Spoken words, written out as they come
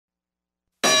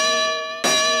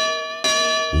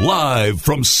Live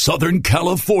from Southern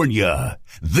California,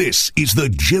 this is the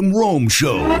Jim Rome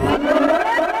Show.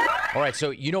 All right,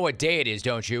 so you know what day it is,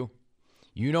 don't you?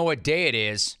 You know what day it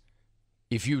is.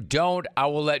 If you don't, I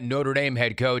will let Notre Dame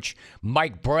head coach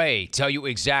Mike Brey tell you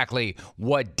exactly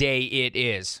what day it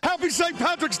is. Happy St.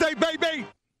 Patrick's Day, baby!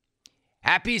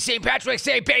 Happy St. Patrick's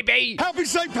Day, baby! Happy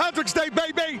St. Patrick's Day,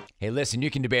 baby! Hey, listen, you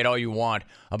can debate all you want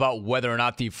about whether or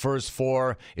not the first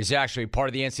four is actually part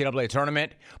of the NCAA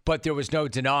tournament, but there was no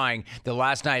denying that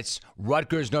last night's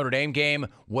Rutgers-Notre Dame game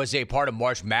was a part of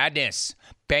March Madness.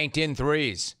 Banked in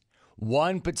threes.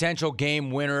 One potential game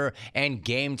winner and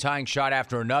game-tying shot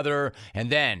after another,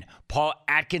 and then Paul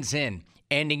Atkinson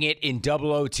ending it in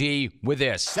double OT with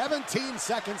this. 17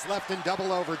 seconds left in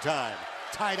double overtime.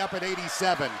 Tied up at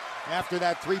 87 after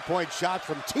that three-point shot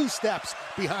from 2 steps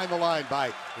behind the line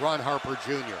by Ron Harper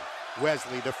Jr.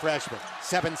 Wesley, the freshman,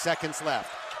 7 seconds left.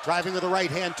 Driving with the right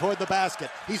hand toward the basket.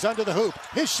 He's under the hoop.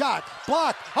 His shot,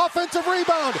 blocked, offensive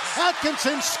rebound.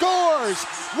 Atkinson scores.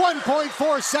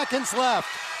 1.4 seconds left.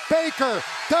 Baker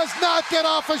does not get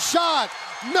off a shot.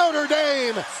 Notre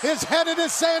Dame is headed to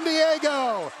San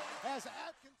Diego.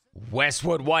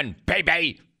 Westwood won,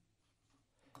 baby.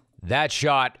 That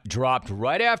shot dropped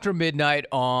right after midnight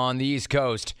on the East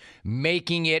Coast,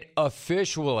 making it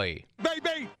officially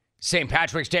St.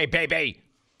 Patrick's Day, baby.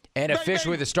 And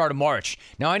officially the start of March.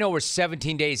 Now, I know we're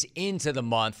 17 days into the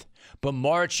month, but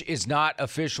March is not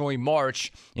officially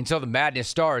March until the madness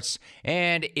starts,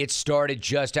 and it started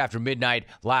just after midnight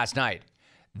last night.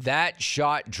 That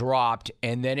shot dropped,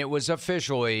 and then it was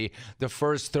officially the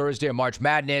first Thursday of March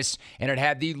Madness, and it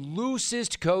had the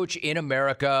loosest coach in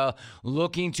America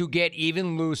looking to get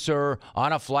even looser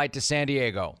on a flight to San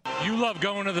Diego. You love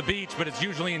going to the beach, but it's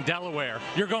usually in Delaware.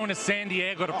 You're going to San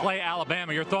Diego to play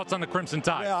Alabama. Your thoughts on the Crimson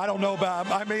Tide? Yeah, I don't know about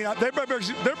it. I mean, there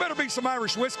better be some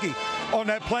Irish whiskey on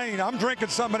that plane. I'm drinking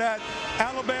some of that.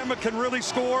 Alabama can really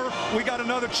score. We got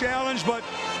another challenge, but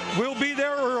we'll be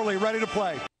there early, ready to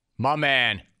play. My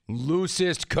man,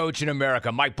 loosest coach in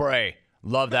America, Mike Brey.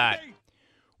 Love that.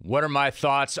 What are my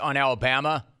thoughts on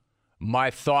Alabama?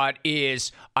 My thought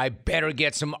is I better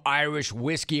get some Irish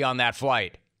whiskey on that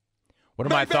flight. What are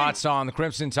my thoughts on the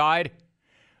Crimson Tide?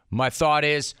 My thought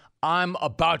is I'm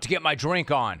about to get my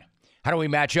drink on. How do we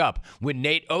match up with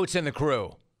Nate Oates and the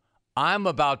crew? I'm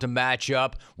about to match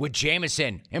up with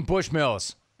Jameson and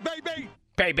Bushmills.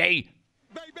 Baby.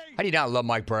 How do you not love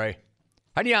Mike Brey?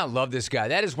 How do you not love this guy?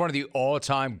 That is one of the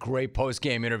all-time great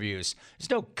post-game interviews. There's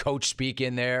no coach speak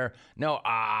in there. No,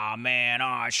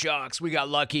 shucks, we got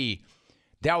lucky.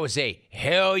 That was a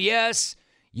hell yes.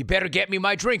 You better get me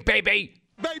my drink, baby.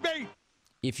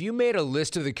 If you made a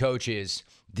list of the coaches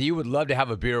that you would love to have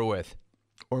a beer with,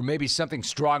 or maybe something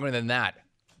stronger than that,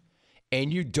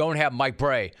 and you don't have Mike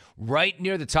Brey right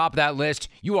near the top of that list,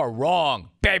 you are wrong,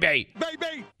 baby.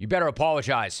 You better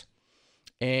apologize.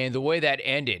 And the way that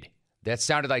ended, that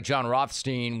sounded like John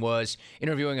Rothstein was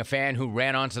interviewing a fan who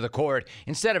ran onto the court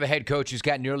instead of a head coach who's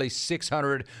got nearly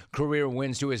 600 career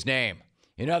wins to his name.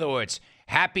 In other words,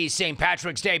 happy St.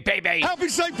 Patrick's Day, baby. Happy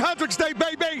St. Patrick's Day,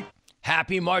 baby.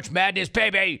 Happy March Madness,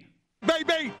 baby.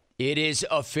 It is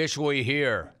officially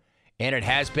here, and it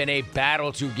has been a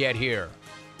battle to get here.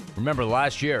 Remember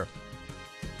last year,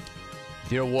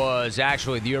 there was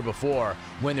actually the year before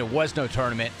when there was no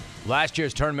tournament. Last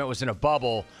year's tournament was in a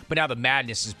bubble, but now the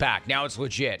madness is back. Now it's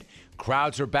legit.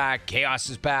 Crowds are back. Chaos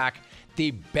is back. The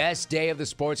best day of the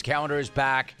sports calendar is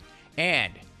back.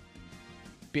 And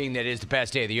being that it is the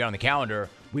best day of the year on the calendar,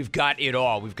 we've got it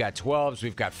all. We've got 12s.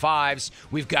 We've got 5s.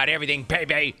 We've got everything,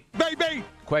 baby.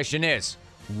 Question is,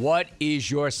 what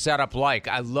is your setup like?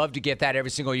 I love to get that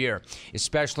every single year,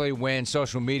 especially when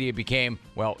social media became,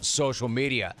 social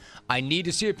media. I need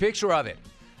to see a picture of it.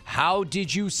 How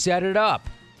did you set it up?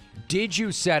 Did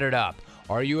you set it up?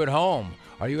 Are you at home?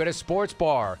 Are you at a sports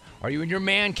bar? Are you in your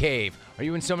man cave? Are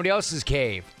you in somebody else's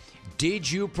cave? Did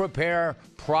you prepare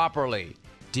properly?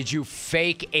 Did you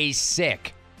fake a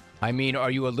sick? I mean,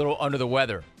 are you a little under the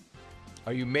weather?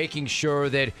 Are you making sure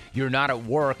that you're not at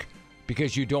work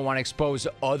because you don't want to expose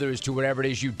others to whatever it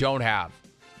is you don't have?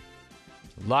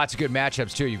 Lots of good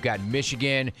matchups, too. You've got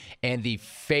Michigan and the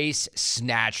face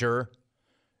snatcher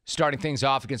starting things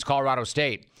off against Colorado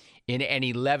State in an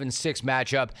 11-6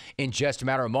 matchup in just a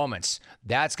matter of moments.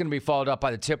 That's going to be followed up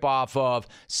by the tip-off of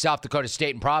South Dakota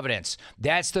State and Providence.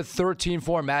 That's the 13-4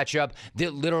 matchup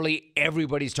that literally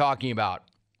everybody's talking about.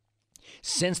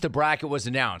 Since the bracket was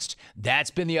announced, that's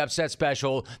been the upset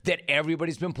special that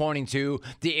everybody's been pointing to,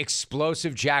 the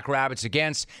explosive Jackrabbits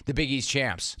against the Big East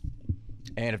champs.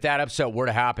 And if that upset were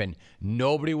to happen,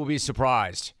 nobody will be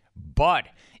surprised. But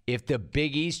if the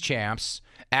Big East champs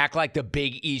act like the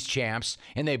Big East champs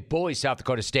and they bully South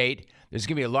Dakota State, there's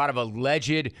going to be a lot of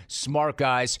alleged smart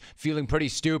guys feeling pretty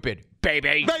stupid.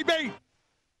 Baby! Baby!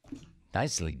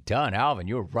 Nicely done, Alvin.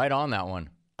 You were right on that one.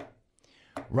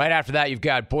 Right after that, you've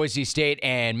got Boise State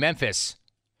and Memphis.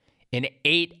 An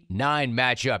 8-9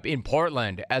 matchup in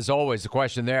Portland. As always, the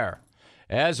question there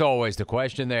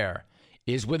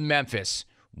is with Memphis.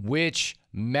 Which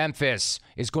Memphis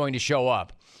is going to show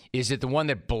up? Is it the one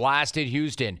that blasted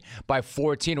Houston by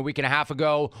 14 a week and a half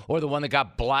ago, or the one that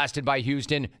got blasted by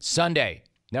Houston Sunday?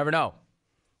 Never know.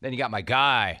 Then you got my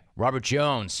guy, Robert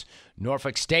Jones,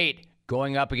 Norfolk State,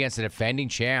 going up against the defending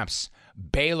champs,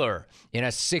 Baylor, in a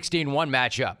 16-1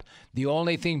 matchup. The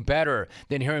only thing better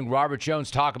than hearing Robert Jones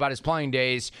talk about his playing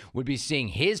days would be seeing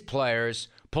his players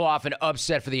pull off an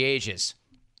upset for the ages.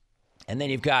 And then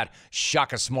you've got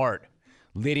Shaka Smart,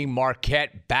 leading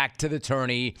Marquette back to the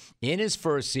tourney in his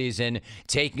first season,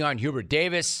 taking on Hubert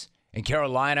Davis and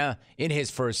Carolina in his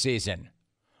first season.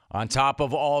 On top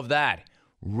of all of that,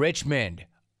 Richmond,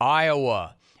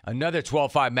 Iowa, another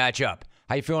 12-5 matchup.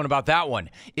 How you feeling about that one?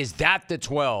 Is that the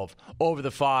 12 over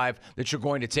the 5 that you're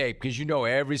going to take? Because you know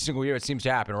every single year it seems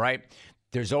to happen, right?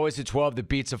 There's always a 12 that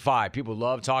beats a 5. People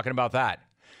love talking about that.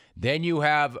 Then you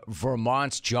have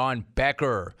Vermont's John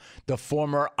Becker, the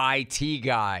former IT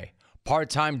guy,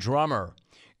 part-time drummer,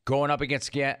 going up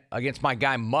against my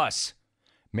guy Muss.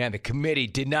 Man, the committee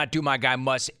did not do my guy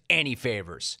Muss any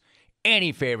favors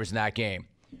in that game.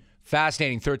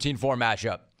 Fascinating 13-4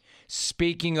 matchup.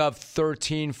 Speaking of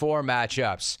 13-4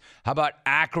 matchups, how about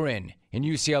Akron and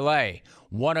UCLA?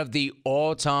 One of the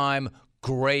all-time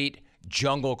great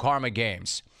Jungle Karma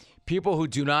games. People who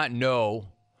do not know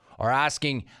are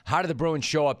asking, how did the Bruins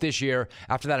show up this year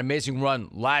after that amazing run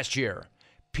last year?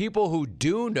 People who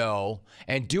do know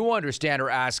and do understand are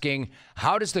asking,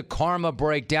 how does the karma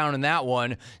break down in that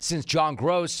one, since John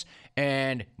Gross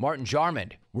and Martin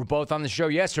Jarmond were both on the show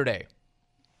yesterday?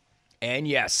 And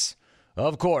yes,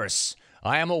 of course,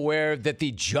 I am aware that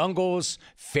the Jungle's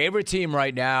favorite team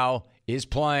right now is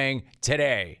playing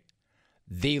today.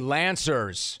 The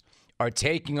Lancers are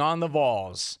taking on the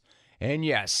Vols. And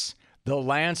yes, the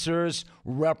Lancers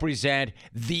represent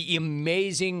the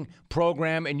amazing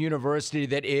program and university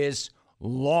that is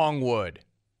Longwood.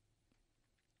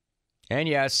 And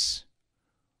yes,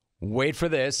 wait for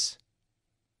this,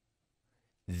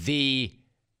 the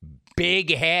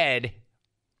big head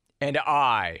and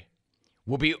I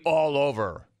will be all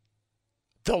over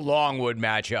the Longwood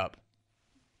matchup.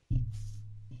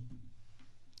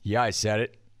 Yeah, I said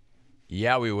it.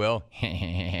 Yeah, we will.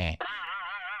 Ain't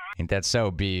that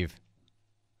so, Beav?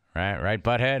 Right,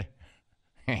 butthead?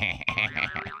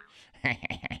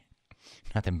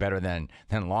 Nothing better than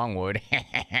Longwood.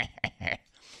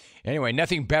 Anyway,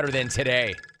 nothing better than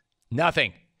today.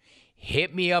 Nothing.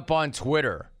 Hit me up on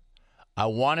Twitter. I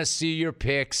want to see your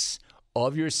pics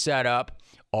of your setup.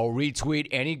 I'll retweet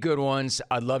any good ones.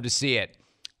 I'd love to see it.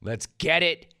 Let's get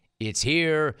it. It's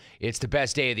here. It's the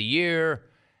best day of the year.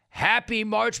 Happy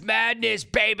March Madness,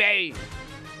 baby!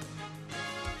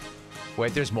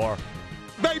 Wait, there's more.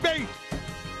 Baby!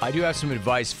 I do have some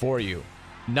advice for you.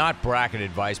 Not bracket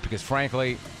advice, because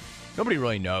frankly, nobody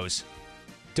really knows.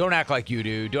 Don't act like you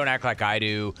do. Don't act like I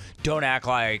do. Don't act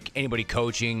like anybody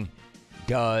coaching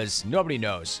does. Nobody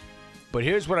knows. But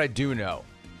here's what I do know.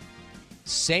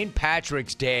 St.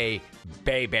 Patrick's Day,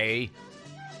 baby,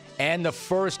 and the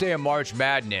first day of March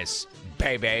Madness,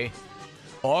 baby,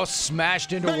 all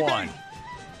smashed into one.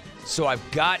 So I've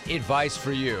got advice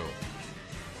for you.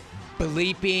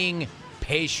 Bleeping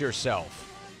pace yourself.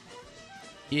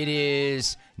 It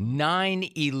is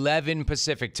 9:11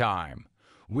 Pacific time.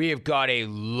 We have got a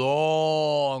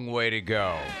long way to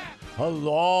go. A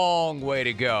long way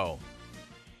to go.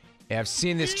 And I've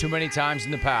seen this too many times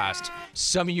in the past.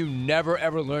 Some of you never,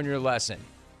 ever learn your lesson.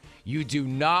 You do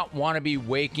not want to be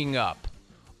waking up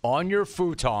on your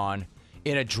futon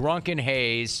in a drunken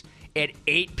haze at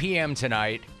 8 p.m.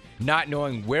 tonight, not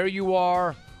knowing where you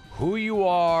are, who you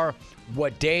are,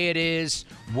 what day it is,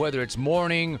 whether it's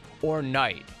morning or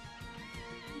night.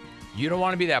 You don't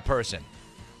want to be that person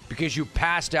because you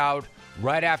passed out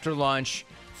right after lunch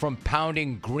from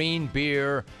pounding green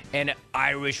beer and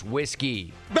Irish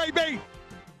whiskey. Baby!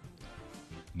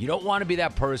 You don't want to be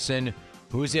that person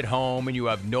who's at home and you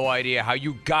have no idea how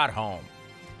you got home.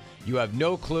 You have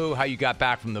no clue how you got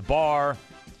back from the bar,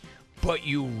 but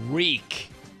you reek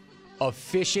of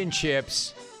fish and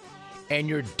chips and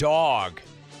your dog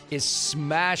is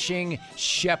smashing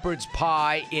shepherd's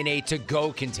pie in a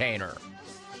to-go container.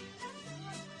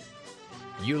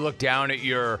 You look down at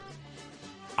your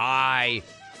I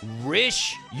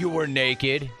wish you were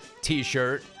naked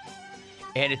t-shirt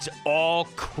and it's all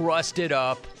crusted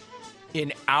up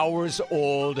in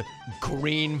hours-old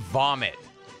green vomit.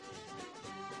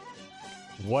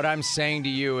 What I'm saying to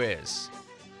you is,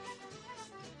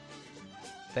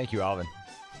 thank you, Alvin.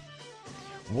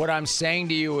 What I'm saying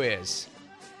to you is,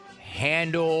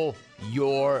 handle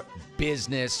your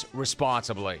business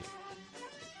responsibly.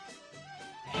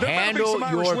 Handle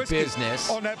your business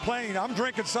on that plane. I'm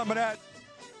drinking some of that.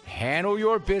 Handle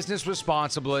your business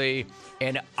responsibly,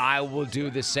 and I will do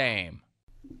the same.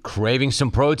 Craving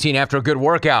some protein after a good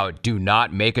workout? Do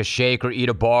not make a shake or eat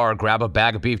a bar. Grab a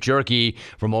bag of beef jerky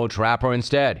from Old Trapper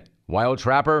instead. Why Old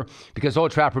Trapper? Because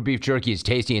Old Trapper beef jerky is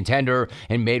tasty and tender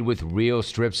and made with real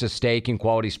strips of steak and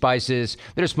quality spices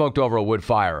that are smoked over a wood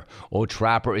fire. Old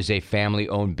Trapper is a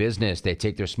family-owned business. They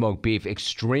take their smoked beef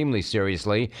extremely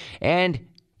seriously, and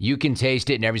you can taste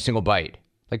it in every single bite.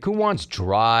 Like, who wants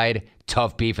dried,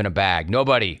 tough beef in a bag?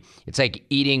 Nobody. It's like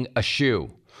eating a shoe.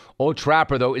 Old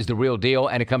Trapper, though, is the real deal,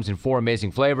 and it comes in 4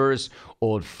 amazing flavors: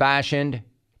 old-fashioned,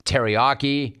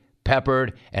 teriyaki,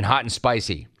 peppered, and hot and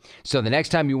spicy. So the next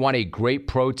time you want a great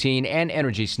protein and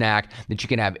energy snack that you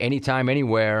can have anytime,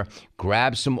 anywhere,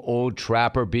 grab some Old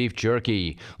Trapper beef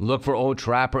jerky. Look for Old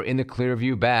Trapper in the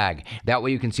Clearview bag. That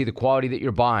way you can see the quality that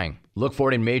you're buying. Look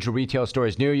for it in major retail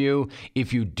stores near you.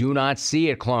 If you do not see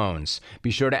it, clones,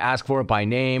 be sure to ask for it by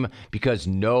name, because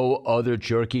no other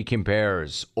jerky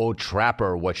compares. Old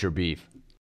Trapper, what's your beef?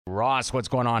 Ross, what's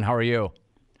going on? How are you?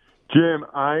 Jim,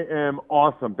 I am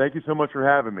awesome. Thank you so much for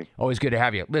having me. Always good to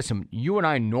have you. Listen, you and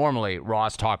I normally,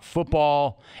 Ross, talk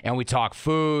football and we talk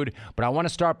food, but I want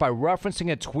to start by referencing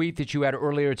a tweet that you had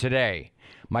earlier today.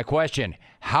 My question,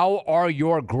 how are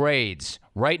your grades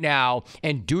right now,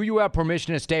 and do you have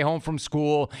permission to stay home from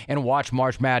school and watch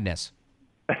March Madness?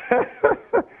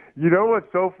 You know what's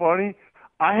so funny?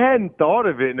 I hadn't thought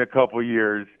of it in a couple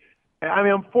years. I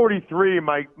mean, I'm 43.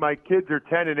 My kids are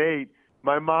 10 and 8.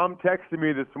 My mom texted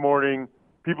me this morning.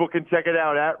 People can check it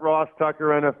out at Ross Tucker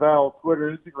NFL,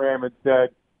 Twitter, Instagram, and said,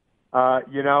 I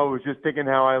was just thinking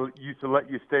how I used to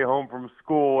let you stay home from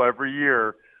school every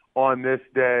year on this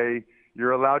day.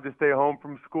 You're allowed to stay home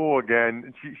from school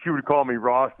again. She would call me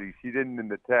Rossi. She didn't in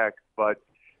the text. But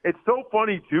it's so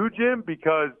funny, too, Jim,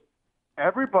 because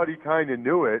everybody kind of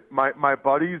knew it. My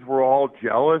buddies were all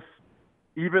jealous.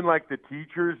 Even, like, the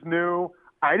teachers knew.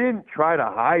 I didn't try to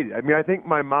hide it. I mean, I think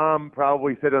my mom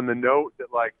probably said on the note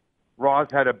that, like, Ross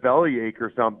had a bellyache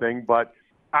or something, but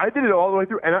I did it all the way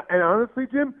through. And honestly,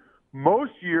 Jim,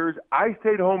 most years I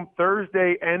stayed home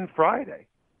Thursday and Friday.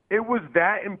 It was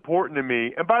that important to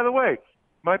me. And by the way,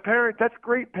 my parents, that's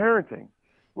great parenting.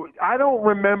 I don't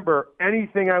remember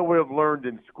anything I would have learned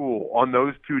in school on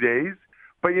those 2 days.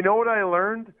 But you know what I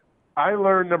learned? I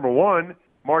learned, number one,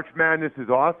 March Madness is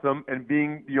awesome, and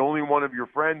being the only one of your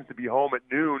friends to be home at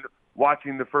noon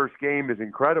watching the first game is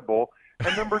incredible.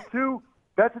 And number two,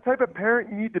 that's the type of parent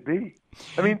you need to be.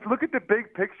 I mean, look at the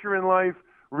big picture in life.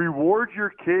 Reward your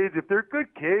kids. If they're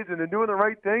good kids and they're doing the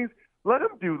right things, let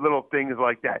them do little things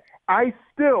like that. I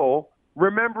still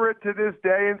remember it to this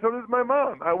day, and so does my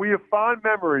mom. We have fond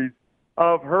memories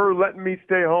of her letting me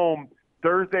stay home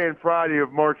Thursday and Friday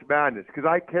of March Madness because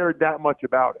I cared that much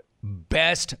about it.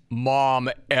 Best mom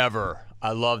ever.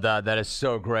 I love that. That is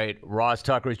so great. Ross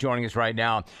Tucker is joining us right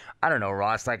now. I don't know,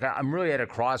 Ross, like, I'm really at a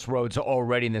crossroads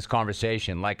already in this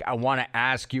conversation. Like, I want to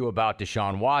ask you about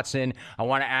Deshaun Watson. I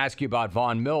want to ask you about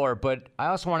Von Miller, but I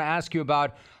also want to ask you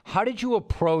about how did you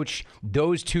approach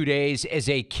those 2 days as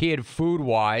a kid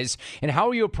food-wise, and how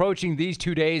are you approaching these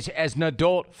 2 days as an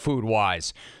adult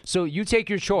food-wise? So you take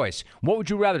your choice. What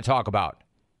would you rather talk about?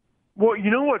 Well,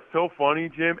 you know what's so funny,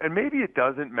 Jim, and maybe it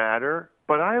doesn't matter,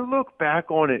 but I look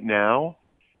back on it now,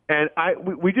 and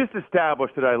we just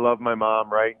established that I love my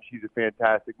mom, right? She's a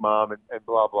fantastic mom and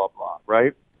blah, blah, blah,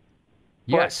 right?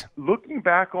 Yes. But looking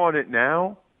back on it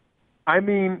now, I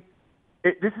mean,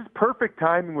 this is perfect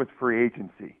timing with free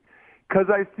agency because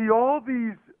I see all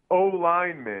these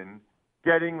O-linemen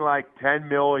getting like $10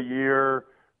 million a year,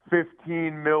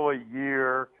 $15 million a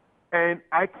year, and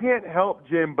I can't help,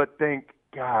 Jim, but think,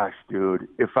 gosh, dude,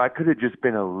 if I could have just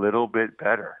been a little bit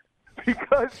better.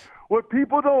 Because what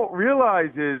people don't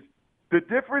realize is the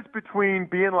difference between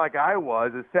being like I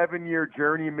was, a 7-year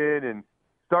journeyman and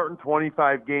starting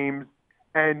 25 games,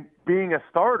 and being a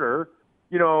starter,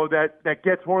 you know, that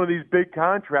gets one of these big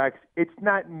contracts, it's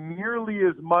not nearly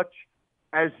as much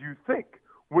as you think,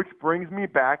 which brings me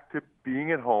back to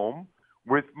being at home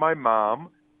with my mom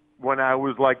when I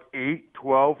was like 8,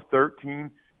 12,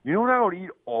 13. You know what I would eat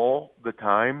all the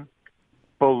time?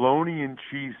 Bologna and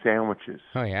cheese sandwiches.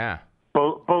 Oh, yeah.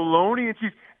 Bologna and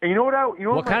cheese. And you know what?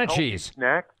 What kind of cheese?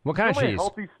 Snack? What kind of cheese? My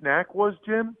healthy snack was,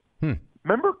 Jim?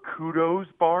 Remember Kudos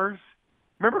bars?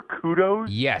 Remember Kudos?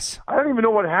 Yes. I don't even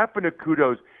know what happened to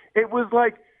Kudos. It was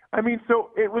like,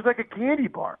 it was like a candy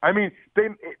bar.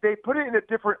 They put it in a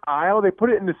different aisle. They put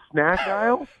it in the snack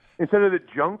aisle instead of the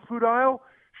junk food aisle.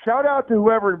 Shout out to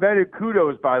whoever invented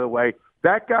Kudos, by the way.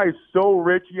 That guy's so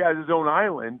rich he has his own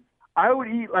island. I would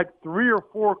eat like 3 or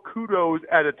 4 Kudos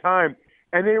at a time,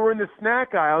 and they were in the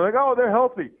snack aisle. Like, oh, they're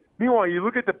healthy. Meanwhile, you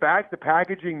look at the back, the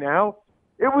packaging now,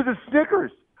 it was a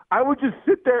Snickers. I would just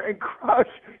sit there and crush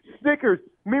Snickers.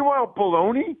 Meanwhile,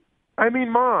 bologna?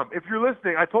 Mom, if you're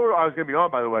listening, I told her I was going to be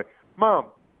on, by the way. Mom,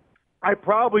 I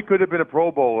probably could have been a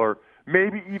Pro Bowler,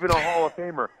 maybe even a Hall of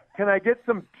Famer. Can I get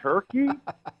some turkey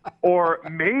or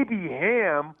maybe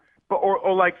ham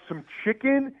or like some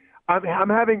chicken? I'm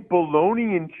having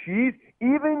bologna and cheese.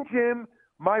 Even, Jim,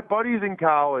 my buddies in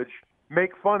college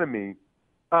make fun of me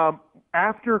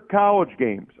after college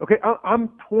games. Okay, I'm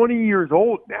 20 years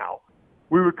old now.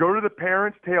 We would go to the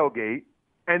parents' tailgate,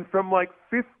 and from like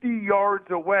 50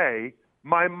 yards away,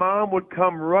 my mom would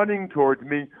come running towards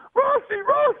me,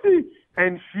 Rossi!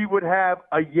 And she would have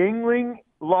a Yuengling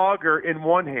lager in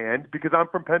one hand, because I'm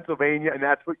from Pennsylvania, and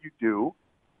that's what you do,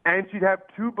 and she'd have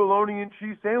 2 bologna and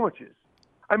cheese sandwiches.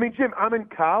 Jim, I'm in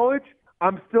college.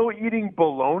 I'm still eating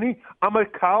bologna. I'm a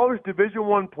college Division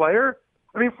I player.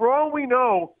 For all we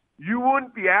know, you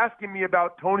wouldn't be asking me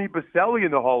about Tony Baselli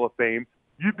in the Hall of Fame.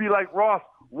 You'd be like, Ross,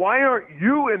 why aren't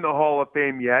you in the Hall of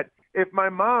Fame yet? If my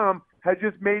mom had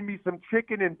just made me some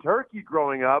chicken and turkey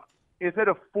growing up instead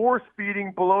of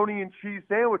force-feeding bologna and cheese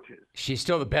sandwiches. She's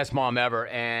still the best mom ever,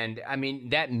 and,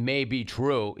 that may be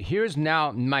true. Here's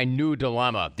now my new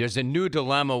dilemma. There's a new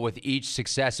dilemma with each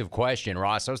successive question,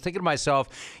 Ross. I was thinking to myself,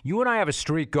 you and I have a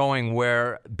streak going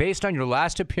where, based on your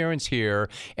last appearance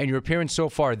here and your appearance so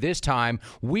far this time,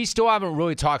 we still haven't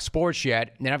really talked sports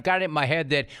yet, and I've got it in my head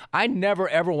that I never,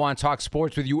 ever want to talk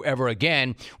sports with you ever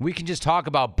again. We can just talk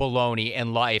about bologna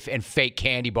and life and fake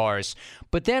candy bars.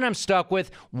 But then I'm stuck with,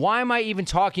 why am I even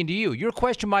talking to you? Your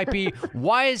question might be,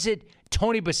 why is it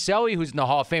Tony Baselli who's in the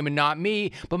Hall of Fame and not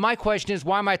me? But my question is,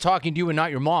 why am I talking to you and not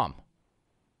your mom?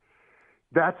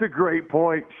 That's a great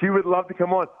point. She would love to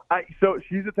come on. So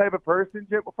she's the type of person,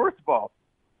 Jim. Well, first of all,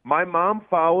 my mom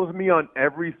follows me on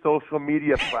every social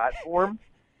media platform.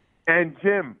 And,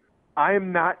 Jim, I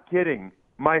am not kidding.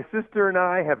 My sister and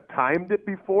I have timed it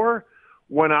before.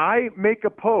 When I make a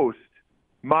post,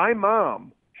 my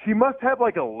mom, she must have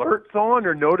like alerts on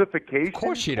or notifications. Of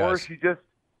course she does. Or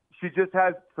she just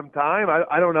has some time.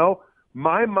 I don't know.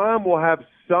 My mom will have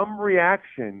some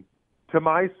reaction to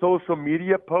my social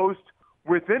media post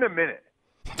within a minute.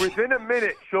 Within a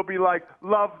minute, she'll be like,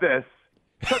 love this.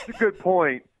 Such a good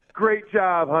point. Great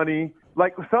job, honey.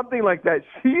 Like something like that.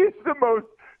 She is the most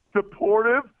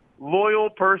supportive,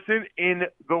 loyal person in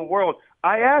the world.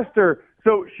 I asked her,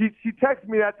 so she texted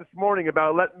me that this morning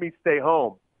about letting me stay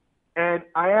home. And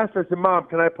I asked her, I said, Mom,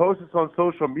 can I post this on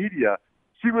social media?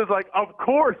 She was like, of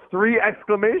course, 3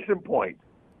 exclamation points.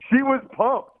 She was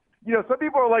pumped. Some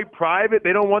people are like private.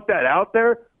 They don't want that out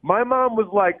there. My mom was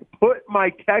like, put my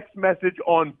text message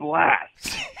on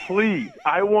blast. Please.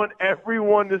 I want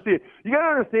everyone to see it. You got to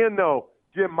understand, though,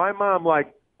 Jim, my mom,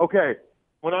 okay,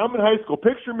 when I'm in high school,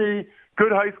 picture me,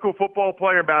 good high school football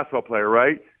player and basketball player,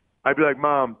 right? I'd be like,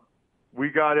 Mom, we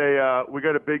got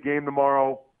a big game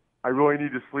tomorrow. I really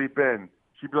need to sleep in.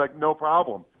 She'd be like, no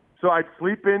problem. So I'd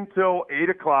sleep in till 8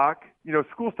 o'clock.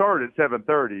 School started at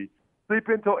 7:30. Sleep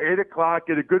in till 8 o'clock,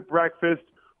 get a good breakfast,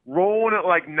 roll in at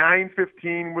like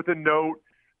 9:15 with a note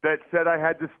that said I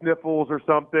had the sniffles or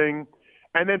something.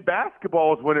 And then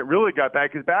basketball is when it really got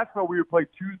bad, because basketball we would play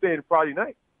Tuesday and Friday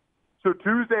night. So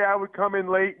Tuesday I would come in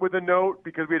late with a note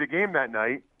because we had a game that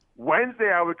night.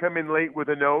 Wednesday I would come in late with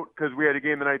a note because we had a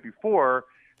game the night before.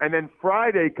 And then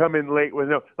Friday come in late with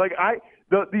no.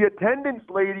 The attendance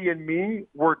lady and me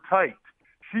were tight.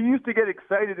 She used to get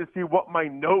excited to see what my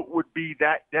note would be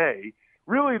that day.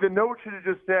 Really, the note should have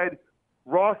just said,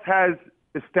 Ross has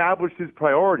established his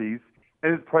priorities,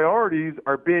 and his priorities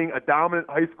are being a dominant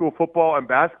high school football and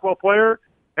basketball player,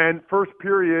 and first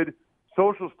period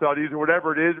social studies or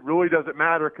whatever it is really doesn't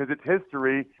matter because it's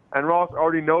history, and Ross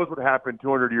already knows what happened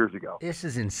 200 years ago. This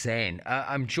is insane.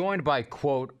 I'm joined by,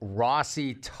 quote,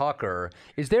 Rossi Tucker.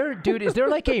 Is there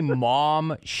like a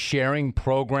mom sharing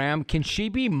program? Can she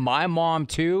be my mom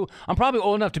too? I'm probably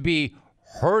old enough to be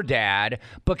her dad,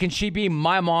 but can she be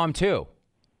my mom too?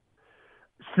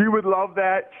 She would love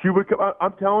that. She would come.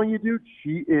 I'm telling you, dude,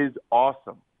 she is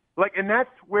awesome. And that's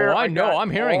where I know. I'm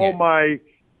hearing it.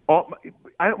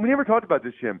 We never talked about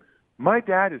this, Jim. My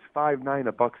dad is 5'9",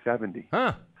 $170.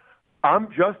 Huh. I'm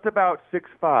just about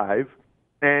 6'5",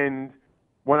 and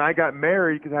when I got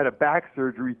married, because I had a back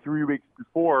surgery 3 weeks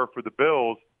before for the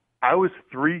Bills, I was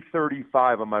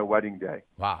 335 on my wedding day.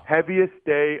 Wow. Heaviest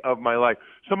day of my life.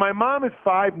 So my mom is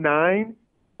 5'9",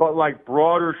 but like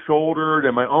broader shouldered,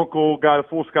 and my uncle got a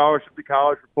full scholarship to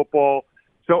college for football.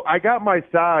 So I got my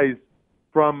size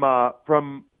from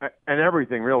and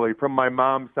everything really from my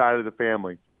mom's side of the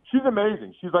family. She's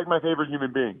amazing. She's like my favorite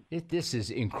human being. This is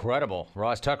incredible.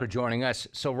 Ross Tucker joining us.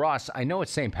 So, Ross, I know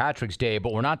it's St. Patrick's Day,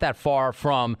 but we're not that far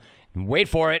from, wait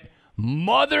for it,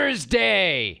 Mother's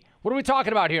Day. What are we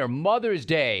talking about here? Mother's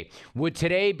Day. Would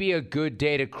today be a good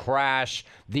day to crash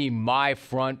the My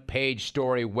Front Page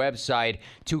Story website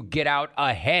to get out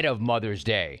ahead of Mother's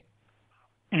Day?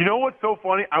 You know what's so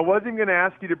funny? I wasn't going to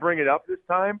ask you to bring it up this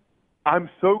time. I'm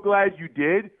so glad you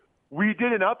did. We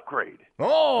did an upgrade.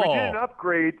 Oh! We did an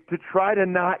upgrade to try to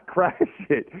not crash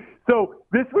it. So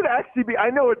this would actually be, I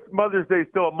know it's Mother's Day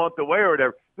still a month away or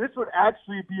whatever. This would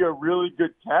actually be a really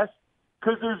good test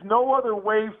because there's no other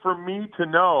way for me to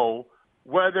know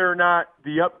whether or not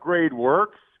the upgrade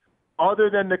works other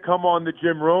than to come on the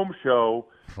Jim Rome show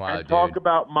and talk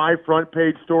about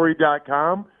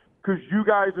myfrontpagestory.com because you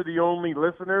guys are the only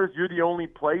listeners. You're the only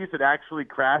place that actually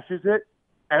crashes it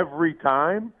every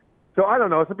time. So I don't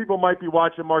know. Some people might be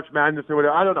watching March Madness or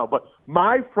whatever. I don't know. But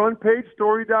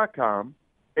myfrontpagestory.com,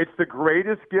 it's the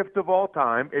greatest gift of all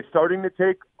time. It's starting to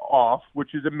take off,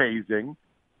 which is amazing.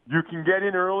 You can get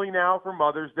in early now for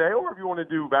Mother's Day, or if you want to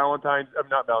do not Valentine's,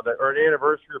 or an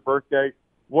anniversary or birthday,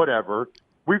 whatever.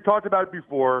 We've talked about it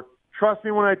before. Trust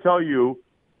me when I tell you,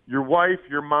 your wife,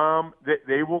 your mom,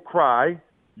 they will cry.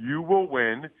 You will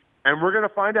win. And we're going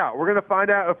to find out. We're going to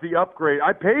find out if the upgrade,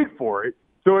 I paid for it.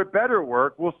 So it better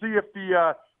work. We'll see if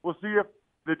the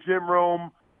Jim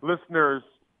Rome listeners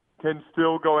can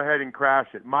still go ahead and crash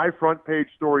it.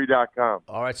 myfrontpagestory.com.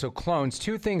 All right, so Clones,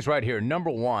 two things right here. Number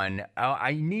one,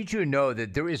 I need you to know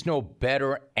that there is no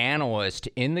better analyst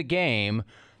in the game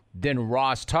than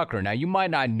Ross Tucker. Now, you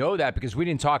might not know that because we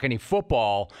didn't talk any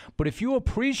football, but if you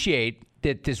appreciate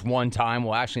that this one time,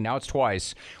 well, actually now it's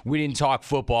twice, we didn't talk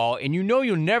football, and you know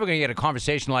you're never going to get a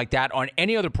conversation like that on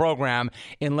any other program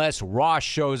unless Ross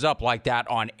shows up like that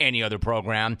on any other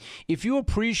program. If you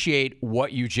appreciate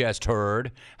what you just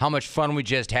heard, how much fun we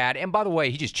just had, and by the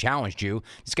way, he just challenged you.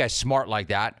 This guy's smart like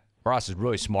that. Ross is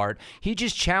really smart. He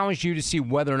just challenged you to see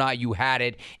whether or not you had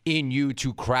it in you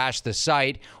to crash the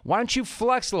site. Why don't you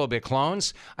flex a little bit,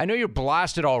 Clones? I know you're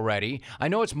blasted already. I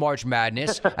know it's March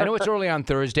Madness. I know it's early on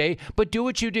Thursday, but do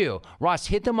what you do. Ross,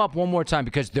 hit them up one more time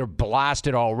because they're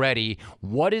blasted already.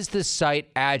 What is the site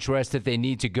address that they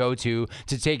need to go to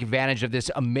take advantage of this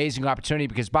amazing opportunity?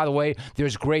 Because, by the way,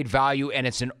 there's great value and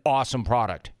it's an awesome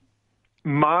product.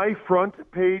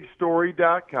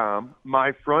 myfrontpagestory.com.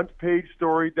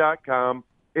 myfrontpagestory.com.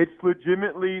 It's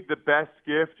legitimately the best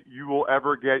gift you will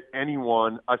ever get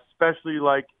anyone, especially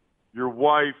like your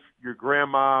wife, your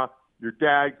grandma, your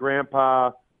dad, grandpa,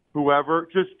 whoever.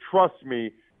 Just trust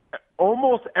me.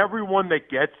 Almost everyone that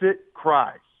gets it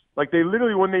cries. Like they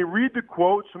literally, when they read the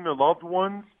quotes from their loved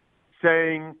ones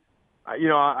saying, you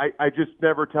know, I just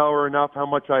never tell her enough how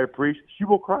much I appreciate, she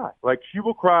will cry. Like she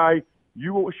will cry. She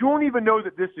won't even know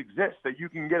that this exists, that you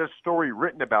can get a story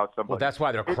written about somebody. Well, that's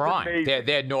why they're crying. They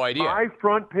had no idea.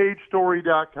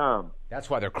 myfrontpagestory.com. That's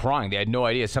why they're crying. They had no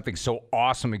idea something so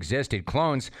awesome existed.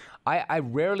 Clones, I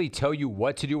rarely tell you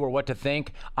what to do or what to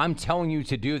think. I'm telling you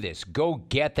to do this. Go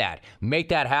get that. Make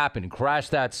that happen. Crash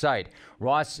that site.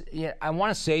 Ross, I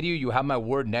want to say to you, you have my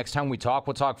word. Next time we talk,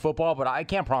 we'll talk football, but I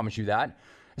can't promise you that.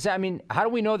 I mean, how do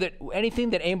we know that anything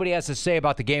that anybody has to say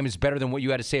about the game is better than what you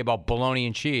had to say about bologna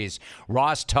and cheese?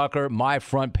 Ross Tucker,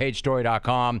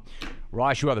 myfrontpagestory.com.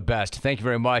 Ross, you are the best. Thank you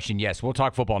very much. And yes, we'll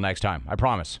talk football next time. I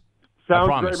promise. Sounds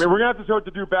great. I mean, we're going to have to start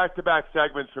to do back-to-back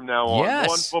segments from now on. Yes.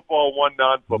 One football, one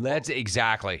non-football.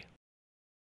 Exactly.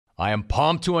 I am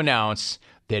pumped to announce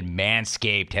that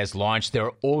Manscaped has launched their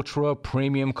Ultra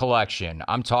Premium Collection.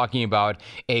 I'm talking about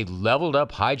a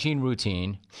leveled-up hygiene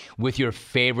routine with your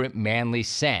favorite manly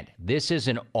scent. This is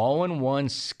an all-in-one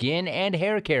skin and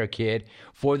hair care kit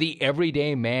for the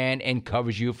everyday man and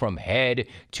covers you from head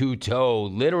to toe,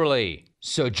 literally.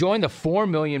 So join the 4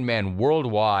 million men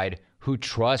worldwide who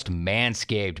trust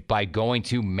Manscaped by going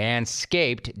to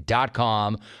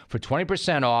manscaped.com for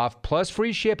 20% off plus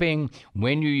free shipping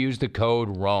when you use the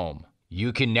code ROME.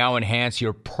 You can now enhance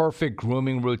your perfect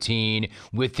grooming routine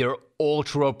with their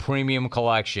Ultra Premium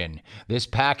Collection. This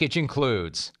package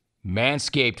includes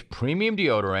Manscaped Premium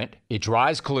Deodorant. It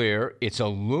dries clear, it's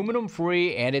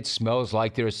aluminum-free, and it smells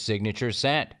like their signature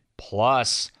scent.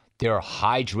 Plus, their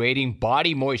hydrating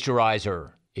body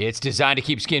moisturizer. It's designed to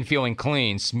keep skin feeling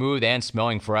clean, smooth, and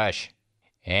smelling fresh.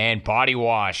 And body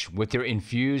wash with their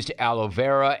infused aloe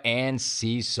vera and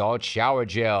sea salt shower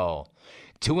gel.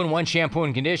 2-in-1 shampoo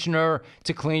and conditioner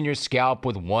to clean your scalp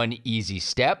with one easy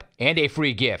step. And a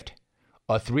free gift.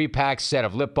 A 3-pack set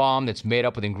of lip balm that's made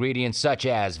up with ingredients such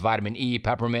as vitamin E,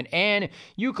 peppermint, and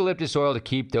eucalyptus oil to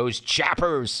keep those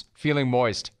chappers feeling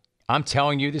moist. I'm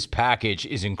telling you, this package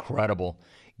is incredible.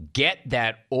 Get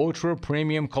that ultra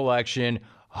premium collection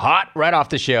hot right off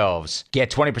the shelves. Get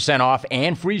 20% off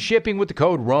and free shipping with the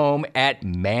code ROME at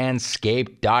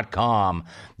manscaped.com.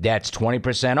 That's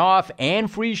 20% off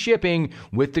and free shipping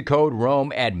with the code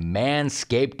ROME at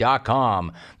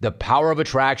manscaped.com. The power of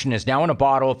attraction is now in a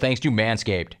bottle thanks to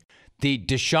Manscaped. The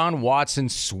Deshaun Watson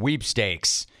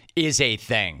sweepstakes is a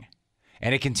thing.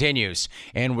 And it continues.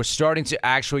 And we're starting to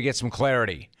actually get some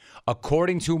clarity.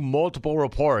 According to multiple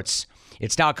reports,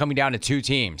 it's now coming down to 2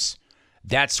 teams.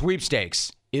 That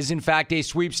sweepstakes is in fact a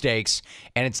sweepstakes,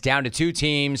 and it's down to 2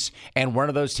 teams, and one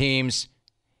of those teams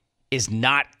is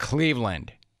not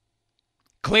Cleveland.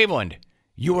 Cleveland,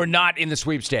 you are not in the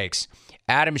sweepstakes.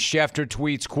 Adam Schefter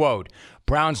tweets, quote,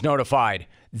 Browns notified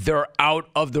they're out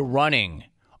of the running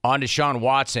on Deshaun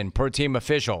Watson per team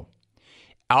official.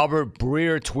 Albert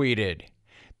Breer tweeted,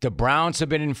 the Browns have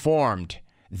been informed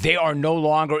they are no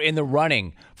longer in the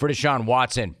running for Deshaun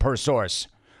Watson per source.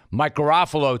 Mike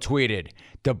Garofalo tweeted,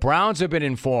 the Browns have been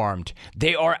informed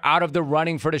they are out of the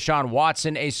running for Deshaun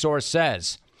Watson, a source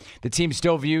says. The team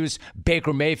still views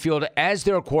Baker Mayfield as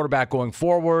their quarterback going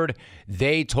forward.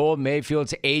 They told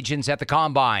Mayfield's agents at the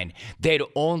Combine they'd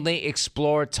only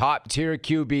explore top-tier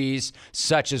QBs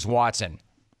such as Watson.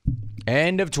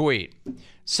 End of tweet.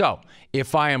 So,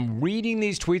 if I am reading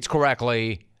these tweets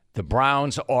correctly, the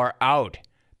Browns are out.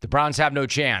 The Browns have no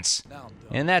chance.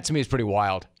 And that to me is pretty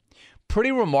wild.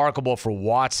 Pretty remarkable for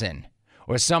Watson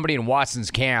or somebody in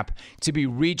Watson's camp to be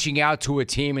reaching out to a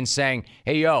team and saying,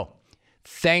 hey, yo,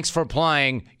 thanks for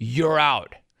playing. You're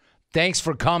out. Thanks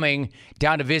for coming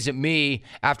down to visit me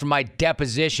after my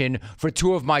deposition for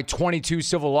 2 of my 22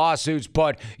 civil lawsuits,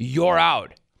 but you're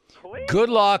out. Good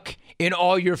luck in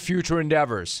all your future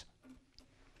endeavors.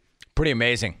 Pretty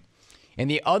amazing. And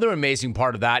the other amazing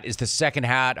part of that is the second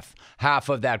half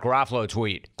of that Garofalo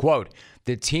tweet. Quote,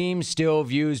 the team still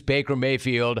views Baker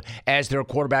Mayfield as their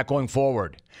quarterback going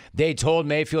forward. They told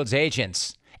Mayfield's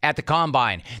agents at the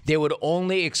Combine they would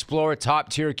only explore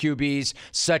top-tier QBs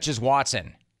such as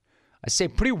Watson. I say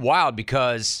pretty wild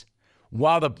because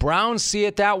while the Browns see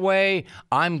it that way,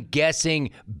 I'm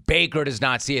guessing Baker does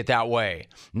not see it that way.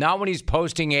 Not when he's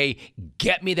posting a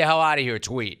get me the hell out of here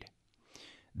tweet.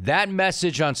 That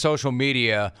message on social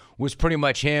media was pretty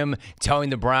much him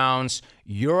telling the Browns,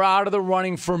 you're out of the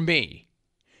running for me.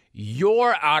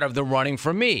 You're out of the running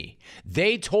for me.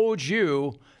 They told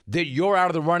you that you're out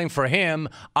of the running for him.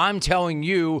 I'm telling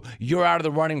you, you're out of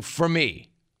the running for me.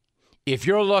 If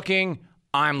you're looking,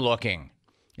 I'm looking.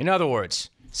 In other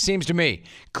words, seems to me,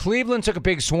 Cleveland took a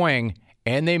big swing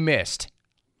and they missed.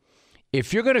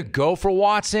 If you're going to go for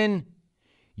Watson,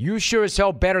 you sure as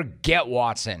hell better get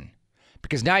Watson.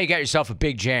 Because now you got yourself a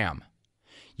big jam.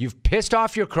 You've pissed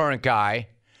off your current guy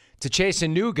to chase a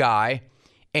new guy,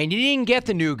 and you didn't get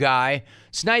the new guy,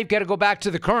 so now you've got to go back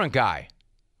to the current guy.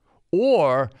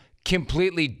 Or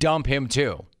completely dump him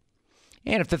too.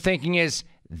 And if the thinking is,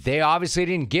 they obviously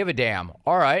didn't give a damn,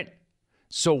 all right,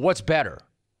 so what's better?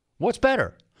 What's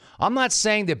better? I'm not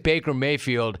saying that Baker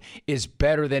Mayfield is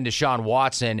better than Deshaun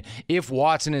Watson if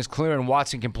Watson is clear and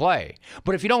Watson can play.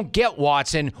 But if you don't get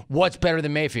Watson, what's better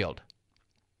than Mayfield?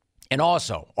 And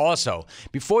also,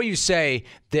 before you say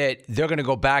that they're going to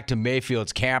go back to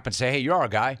Mayfield's camp and say, hey, you're our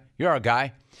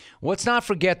guy, let's not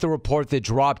forget the report that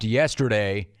dropped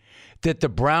yesterday that the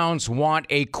Browns want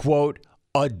a, quote,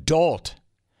 adult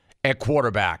at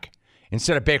quarterback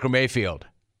instead of Baker Mayfield.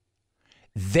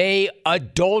 They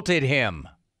adulted him.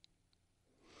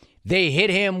 They hit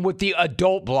him with the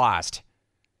adult blast.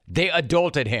 They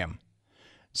adulted him.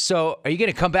 So are you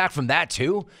going to come back from that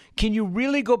too? Can you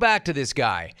really go back to this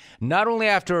guy? Not only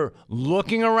after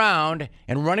looking around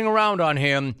and running around on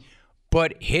him,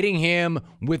 but hitting him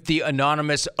with the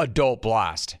anonymous adult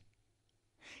blast.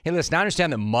 Hey, listen, I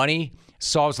understand that money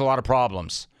solves a lot of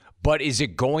problems, but is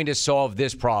it going to solve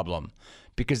this problem?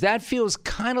 Because that feels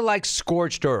kind of like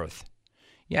scorched earth.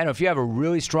 Yeah, I know if you have a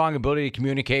really strong ability to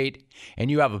communicate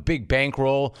and you have a big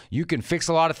bankroll, you can fix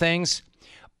a lot of things.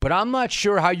 But I'm not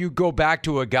sure how you go back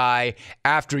to a guy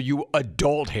after you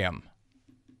adult him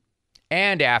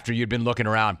and after you'd been looking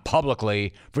around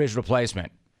publicly for his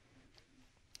replacement.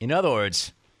 In other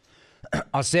words,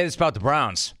 I'll say this about the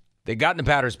Browns. They got in the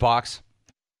batter's box.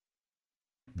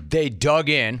 They dug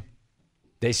in.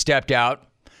 They stepped out.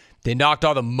 They knocked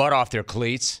all the mud off their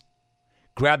cleats.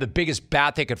 grabbed the biggest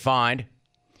bat they could find,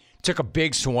 took a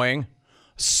big swing,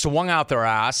 swung out their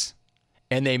ass,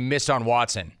 and they missed on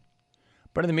Watson.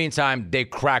 But in the meantime, they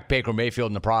cracked Baker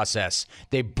Mayfield in the process.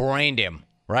 They brained him,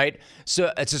 right?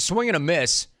 So it's a swing and a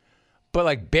miss, but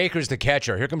like Baker's the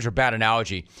catcher. Here comes your bad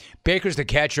analogy. Baker's the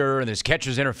catcher, and there's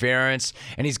catcher's interference,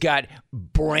 and he's got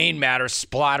brain matter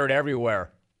splattered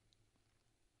everywhere.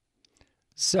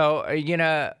 So are you going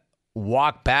to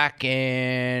walk back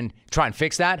and try and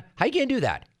fix that? How you going to do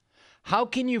that? How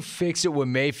can you fix it with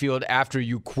Mayfield after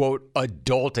you, quote,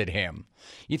 adulted him?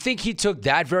 You think he took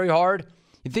that very hard?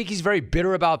 You think he's very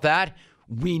bitter about that?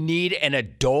 We need an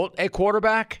adult at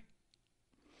quarterback?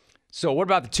 So what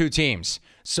about the two teams?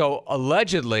 So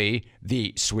allegedly,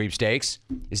 the sweepstakes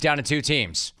is down to two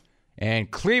teams.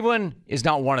 And Cleveland is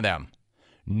not one of them.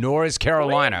 Nor is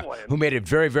Carolina, who made it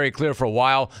very, very clear for a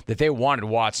while that they wanted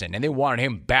Watson, and they wanted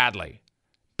him badly.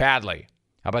 Badly.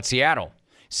 How about Seattle?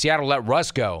 Seattle let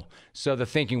Russ go. So the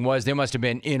thinking was they must have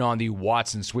been in on the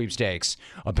Watson sweepstakes.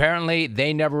 Apparently,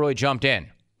 they never really jumped in.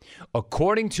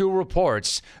 According to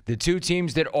reports, the two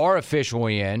teams that are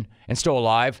officially in and still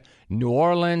alive, New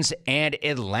Orleans and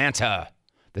Atlanta,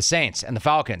 the Saints and the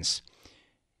Falcons.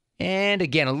 And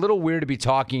again, a little weird to be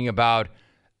talking about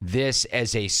this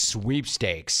as a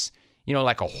sweepstakes,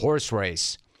 like a horse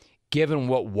race, given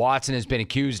what Watson has been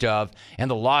accused of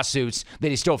and the lawsuits that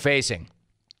he's still facing.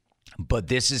 But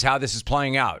this is how this is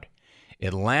playing out.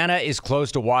 Atlanta is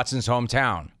close to Watson's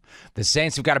hometown. The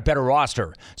Saints have got a better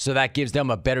roster, so that gives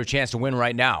them a better chance to win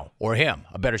right now, or him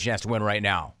a better chance to win right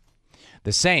now.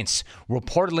 The Saints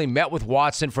reportedly met with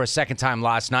Watson for a second time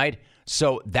last night,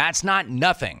 so that's not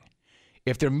nothing.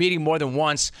 If they're meeting more than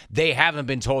once, they haven't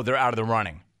been told they're out of the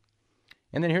running.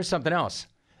 And then here's something else.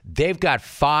 They've got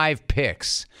 5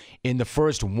 picks in the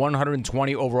first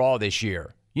 120 overall this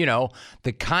year.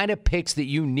 The kind of picks that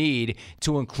you need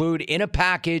to include in a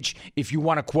package if you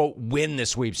want to, quote, win the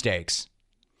sweepstakes.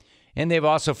 And they've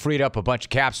also freed up a bunch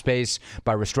of cap space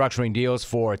by restructuring deals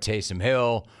for Taysom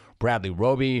Hill, Bradley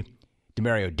Roby,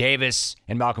 Demario Davis,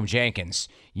 and Malcolm Jenkins.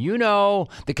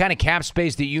 The kind of cap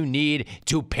space that you need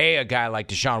to pay a guy like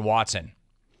Deshaun Watson.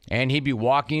 And he'd be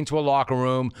walking into a locker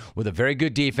room with a very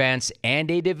good defense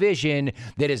and a division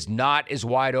that is not as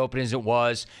wide open as it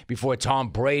was before Tom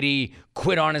Brady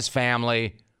quit on his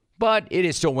family, but it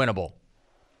is still winnable.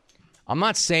 I'm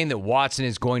not saying that Watson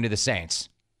is going to the Saints.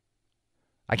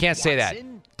 I can't say that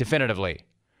definitively.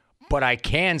 But I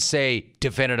can say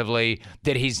definitively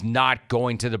that he's not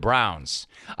going to the Browns.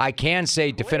 I can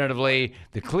say definitively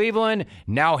that Cleveland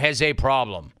now has a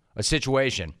problem, a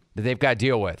situation that they've got to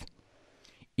deal with.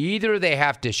 Either they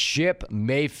have to ship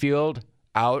Mayfield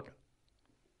out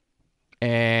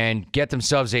and get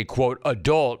themselves a, quote,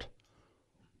 adult,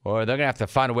 or they're going to have to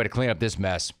find a way to clean up this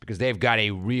mess because they've got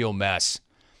a real mess.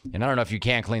 And I don't know if you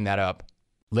can clean that up.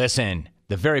 Listen,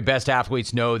 the very best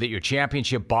athletes know that your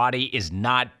championship body is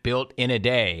not built in a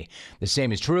day. The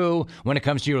same is true when it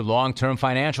comes to your long-term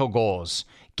financial goals.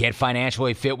 Get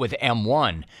financially fit with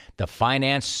M1, the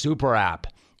finance super app.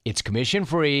 It's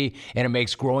commission-free, and it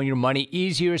makes growing your money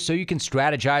easier so you can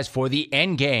strategize for the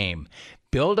end game.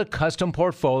 Build a custom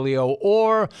portfolio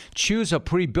or choose a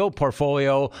pre-built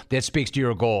portfolio that speaks to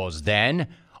your goals. Then,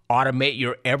 automate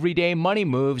your everyday money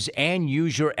moves and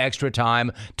use your extra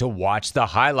time to watch the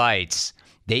highlights.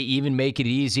 They even make it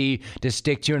easy to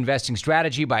stick to your investing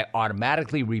strategy by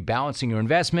automatically rebalancing your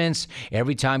investments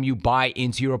every time you buy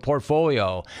into your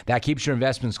portfolio. That keeps your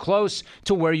investments close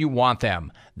to where you want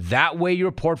them. That way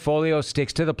your portfolio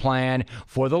sticks to the plan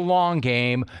for the long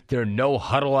game. There are no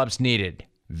huddle-ups needed.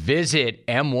 Visit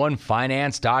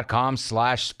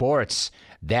m1finance.com/sports.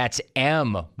 That's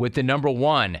M with the number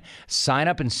 1. Sign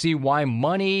up and see why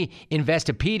Money,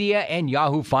 Investopedia, and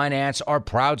Yahoo Finance are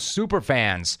proud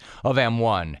superfans of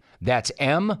M1. That's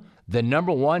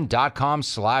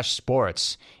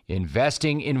m1.com/sports.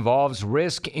 Investing involves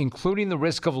risk, including the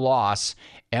risk of loss.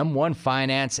 M1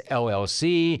 Finance,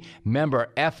 LLC,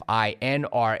 member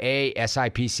FINRA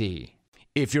SIPC.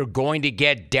 If you're going to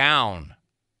get down,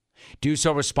 do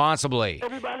so responsibly.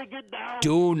 Everybody get down.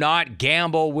 Do not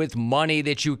gamble with money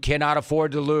that you cannot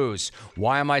afford to lose.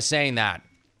 Why am I saying that?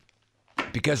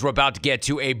 Because we're about to get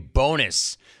to a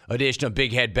bonus edition of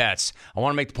Big Head Bets. I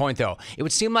want to make the point, though. It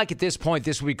would seem like at this point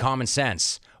this would be common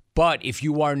sense. But if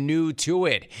you are new to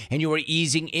it and you are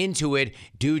easing into it,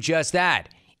 do just that.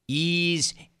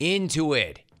 Ease into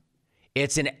it.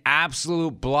 It's an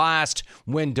absolute blast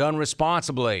when done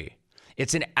responsibly.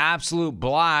 It's an absolute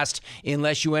blast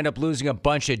unless you end up losing a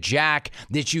bunch of jack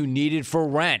that you needed for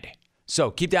rent. So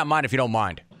keep that in mind if you don't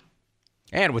mind.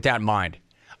 And with that in mind,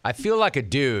 I feel like a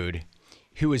dude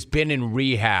who has been in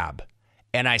rehab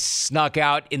and I snuck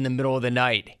out in the middle of the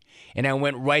night. And I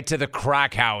went right to the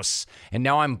crack house, and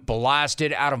now I'm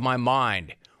blasted out of my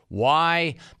mind.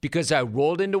 Why? Because I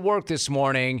rolled into work this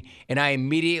morning, and I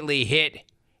immediately hit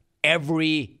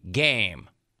every game.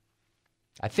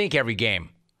 I think every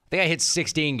game. I think I hit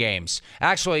 16 games.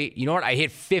 Actually, you know what? I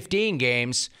hit 15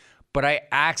 games, but I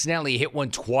accidentally hit one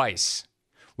twice,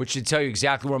 which should tell you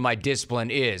exactly where my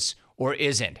discipline is or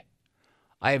isn't.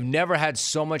 I have never had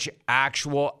so much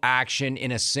actual action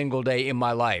in a single day in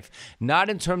my life. Not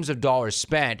in terms of dollars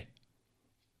spent,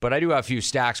 but I do have a few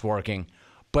stacks working,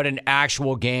 but in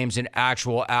actual games and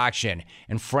actual action.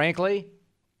 And frankly,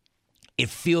 it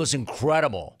feels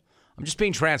incredible. I'm just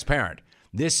being transparent.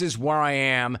 This is where I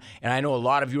am, and I know a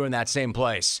lot of you are in that same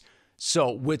place.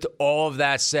 So with all of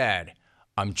that said,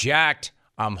 I'm jacked,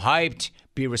 I'm hyped,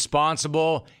 be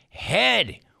responsible.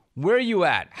 Head, where are you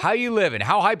at? How you living?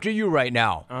 How hyped are you right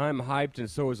now? I'm hyped, and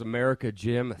so is America,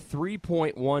 Jim.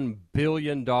 $3.1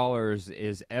 billion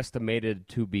is estimated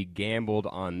to be gambled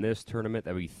on this tournament.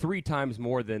 That would be 3 times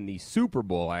more than the Super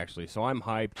Bowl, actually. So I'm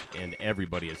hyped, and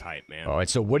everybody is hyped, man. All right,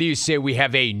 so what do you say we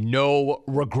have a no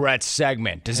regrets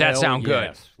segment? Does that sound good?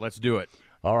 Yes, let's do it.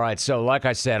 All right, so like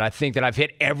I said, I think that I've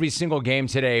hit every single game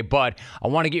today, but I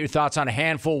want to get your thoughts on a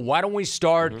handful. Why don't we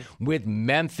start with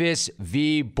Memphis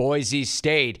v. Boise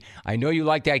State? I know you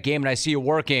like that game, and I see you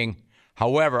working.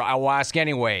 However, I will ask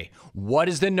anyway, what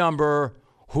is the number,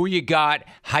 who you got,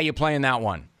 how you playing that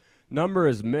one? Number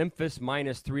is Memphis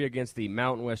 -3 against the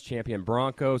Mountain West champion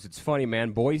Broncos. It's funny,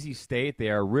 man. Boise State, they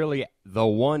are really the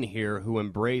one here who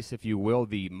embrace, if you will,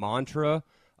 the mantra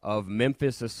of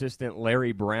Memphis assistant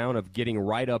Larry Brown of getting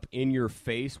right up in your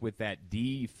face with that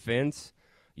defense,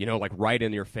 you know, like right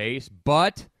in your face.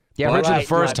 But I heard you the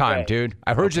first time, dude.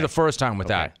 I heard you the first time with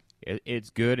that. It's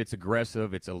good. It's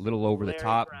aggressive. It's a little over the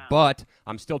top. But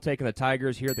I'm still taking the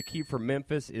Tigers here. The key for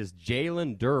Memphis is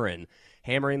Jalen Duren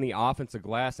hammering the offensive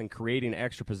glass and creating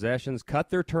extra possessions, cut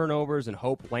their turnovers, and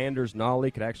hope Landers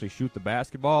Nolly could actually shoot the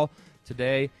basketball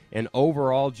today. And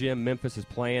overall, Jim, Memphis is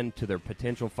playing to their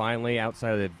potential finally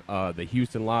outside of the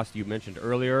Houston loss you mentioned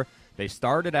earlier. They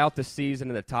started out the season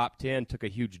in the top 10, took a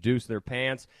huge deuce in their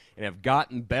pants, and have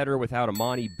gotten better without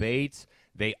Amani Bates.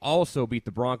 They also beat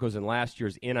the Broncos in last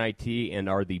year's NIT and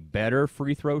are the better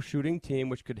free throw shooting team,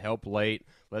 which could help late.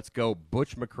 Let's go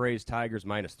Butch McRae's Tigers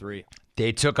 -3.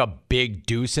 They took a big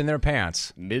deuce in their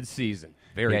pants. Mid-season.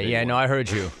 Very yeah, no, I heard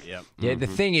you. Yep. Yeah, the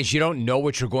thing is, you don't know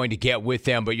what you're going to get with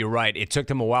them, but you're right. It took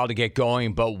them a while to get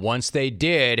going, but once they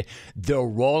did, they're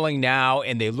rolling now,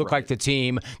 and they look like the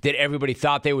team that everybody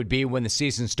thought they would be when the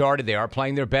season started. They are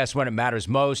playing their best when it matters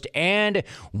most, and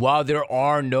while there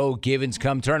are no givens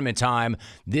come tournament time,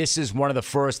 this is one of the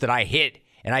first that I hit.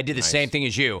 And I did the same thing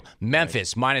as you.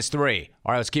 Memphis, -3.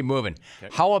 All right, let's keep moving.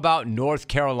 Okay. How about North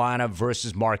Carolina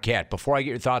versus Marquette? Before I get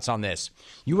your thoughts on this,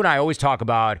 you and I always talk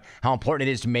about how important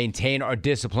it is to maintain our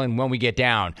discipline when we get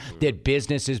down, that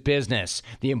business is business,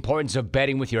 the importance of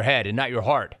betting with your head and not your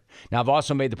heart. Now, I've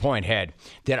also made the point, Head,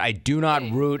 that I do not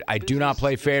root, I do not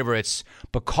play favorites,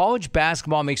 but college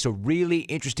basketball makes a really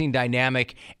interesting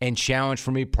dynamic and challenge for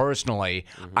me personally.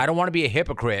 I don't want to be a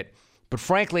hypocrite, but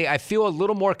frankly, I feel a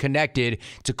little more connected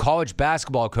to college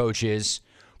basketball coaches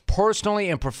personally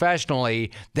and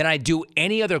professionally than I do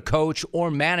any other coach or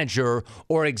manager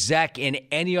or exec in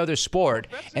any other sport.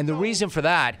 And the reason for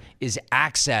that is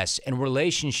access and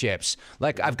relationships.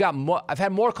 Like I've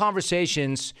had more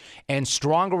conversations and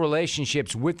stronger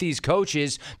relationships with these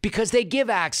coaches because they give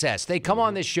access. They come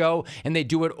on this show and they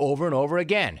do it over and over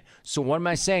again. So what am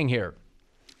I saying here?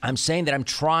 I'm saying that I'm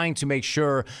trying to make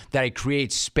sure that I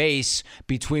create space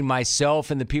between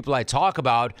myself and the people I talk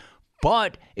about,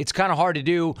 but it's kind of hard to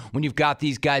do when you've got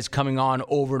these guys coming on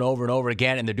over and over and over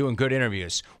again and they're doing good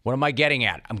interviews. What am I getting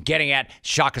at? I'm getting at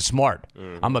Shaka Smart.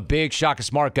 I'm a big Shaka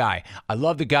Smart guy. I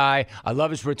love the guy. I love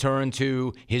his return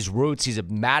to his roots. He's a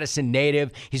Madison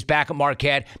native. He's back at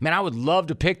Marquette. Man, I would love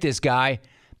to pick this guy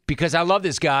because I love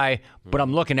this guy, but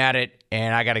I'm looking at it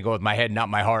and I got to go with my head, not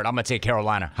my heart. I'm going to take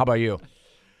Carolina. How about you?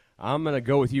 I'm going to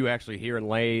go with you actually here and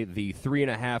lay the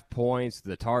 3.5 points.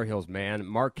 The Tar Heels, man.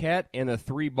 Marquette and the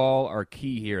 3-ball are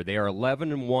key here. They are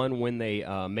 11-1 when they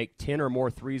make 10 or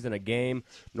more threes in a game.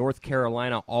 North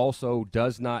Carolina also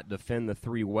does not defend the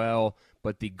 3 well,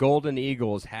 but the Golden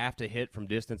Eagles have to hit from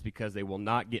distance because they will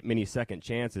not get many second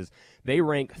chances. They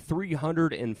rank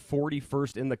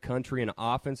 341st in the country in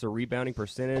offense or rebounding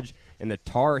percentage, and the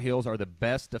Tar Heels are the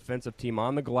best defensive team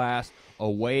on the glass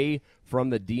away from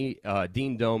the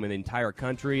Dean Dome in the entire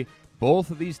country.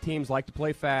 Both of these teams like to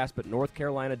play fast, but North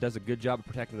Carolina does a good job of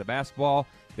protecting the basketball.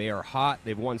 They are hot.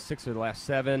 They've won 6 of the last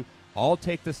 7. I'll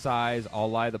take the size, I'll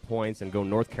lie the points, and go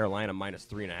North Carolina minus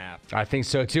 3.5. I think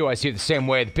so, too. I see it the same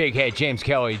way. The big head, James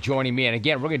Kelly, joining me. And,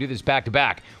 again, we're going to do this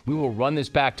back-to-back. We will run this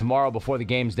back tomorrow before the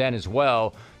game's done as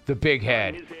well. The big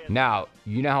head. Now,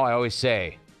 you know how I always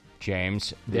say,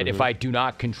 James, that if I do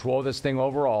not control this thing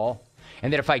overall,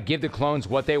 and that if I give the clones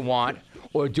what they want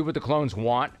or do what the clones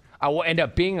want, I will end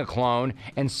up being a clone,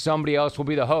 and somebody else will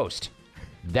be the host.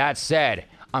 That said,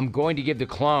 I'm going to give the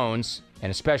clones, and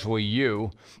especially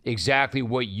you, exactly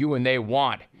what you and they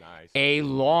want. Nice. A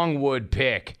Longwood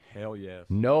pick. Hell yes.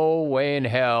 No way in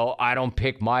hell I don't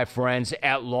pick my friends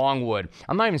at Longwood.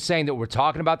 I'm not even saying that we're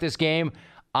talking about this game.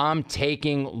 I'm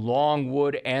taking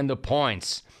Longwood and the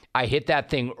points. I hit that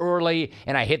thing early,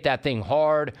 and I hit that thing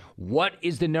hard. What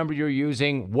is the number you're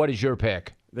using? What is your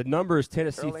pick? The number is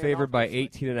Tennessee favored by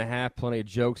 18.5. Plenty of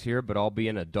jokes here, but I'll be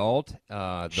an adult.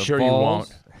 Sure you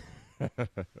won't.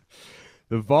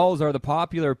 The Vols are the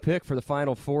popular pick for the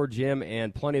Final Four, Jim,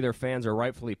 and plenty of their fans are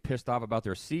rightfully pissed off about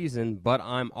their season, but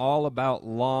I'm all about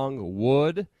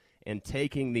Longwood and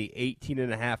taking the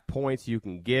 18.5 points you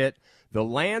can get. The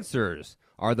Lancers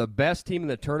are the best team in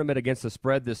the tournament against the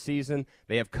spread this season.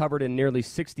 They have covered in nearly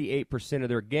 68% of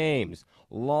their games.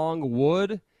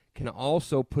 Longwood can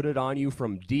also put it on you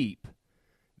from deep.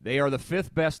 They are the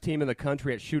 5th best team in the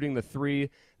country at shooting the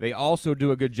 3. They also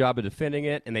do a good job of defending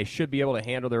it, and they should be able to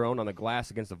handle their own on the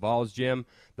glass against the Vols, Jim.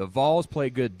 The Vols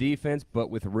play good defense, but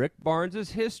with Rick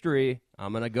Barnes' history,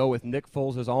 I'm going to go with Nick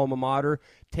Foles' alma mater,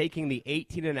 taking the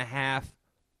 18.5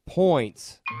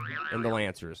 points in the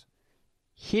Lancers.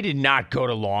 He did not go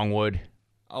to Longwood.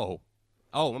 Oh,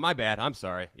 my bad. I'm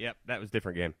sorry. Yep, that was a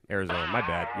different game. Arizona. My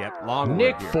bad. Yep, Longwood.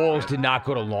 Nick here. Foles did not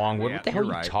go to Longwood. Yeah, What the hell are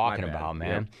you right. talking My bad. about,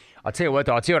 man? Yep. I'll tell you what,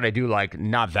 though. I'll tell you what I do like.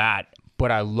 Not that,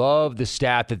 but I love the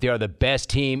stat that they are the best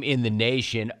team in the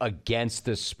nation against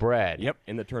the spread. Yep,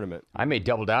 in the tournament. I may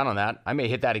double down on that. I may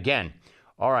hit that again.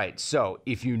 All right, so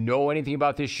if you know anything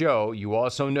about this show, you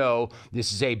also know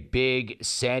this is a big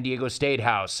San Diego State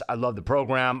house. I love the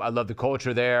program. I love the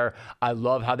culture there. I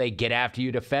love how they get after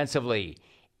you defensively.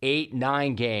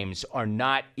 8-9 games are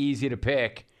not easy to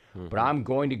pick, but I'm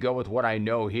going to go with what I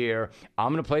know here.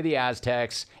 I'm going to play the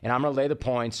Aztecs, and I'm going to lay the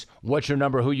points. What's your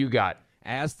number? Who you got?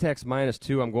 Aztecs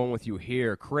 -2. I'm going with you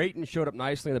here. Creighton showed up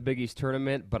nicely in the Big East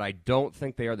tournament, but I don't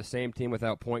think they are the same team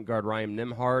without point guard Ryan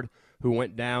Nembhard, who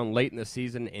went down late in the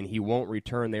season, and he won't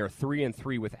return. They are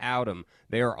 3-3 without him.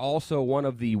 They are also one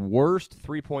of the worst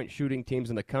three-point shooting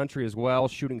teams in the country as well,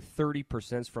 shooting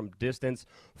 30% from distance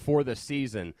for the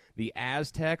season. The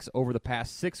Aztecs, over the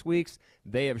past 6 weeks,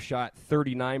 they have shot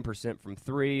 39% from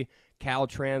 3. Cal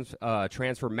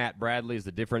transfer Matt Bradley is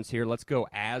the difference here. Let's go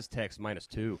Aztecs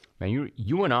 -2. Man,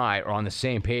 you and I are on the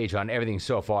same page on everything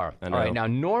so far. I know. All right, now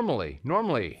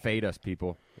normally. Fade us,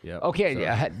 people. Yep.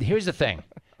 Okay, here's the thing.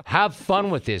 Have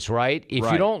fun with this, right?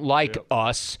 If you don't like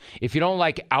us, if you don't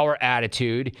like our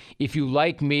attitude, if you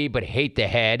like me but hate the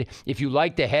head, if you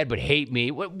like the head but hate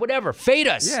me, whatever, fade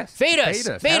us. Yes, fade us.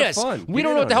 Have us. fun. We Get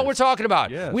don't in know what the on hell this. we're talking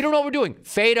about. Yes. We don't know what we're doing.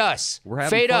 Fade us. We're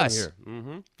having fade fun us.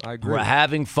 here. I agree. We're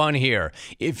having fun here.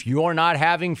 If you're not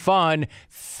having fun,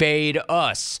 fade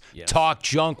us. Yes. Talk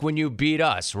junk when you beat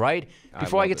us, right?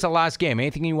 Before I get to the last game,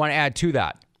 anything you want to add to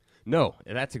that? No,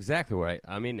 that's exactly right.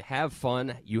 I mean, have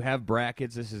fun. You have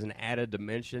brackets. This is an added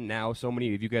dimension. Now, so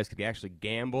many of you guys could actually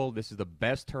gamble. This is the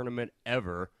best tournament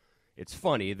ever. It's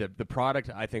funny. The product,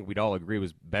 I think we'd all agree,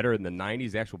 was better in the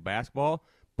 90s, actual basketball,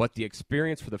 but the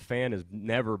experience for the fan is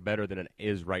never better than it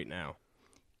is right now.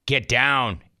 Get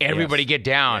down. Everybody Yes. get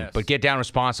down, Yes. but get down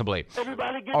responsibly.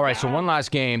 All right, so one last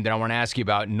game that I want to ask you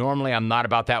about. Normally, I'm not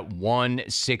about that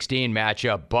 1-16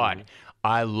 matchup, but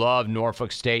I love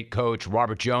Norfolk State coach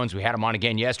Robert Jones. We had him on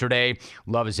again yesterday.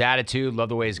 Love his attitude. Love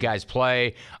the way his guys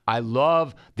play. I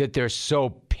love that they're so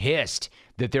pissed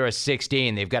that they're a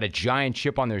 16. They've got a giant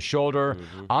chip on their shoulder.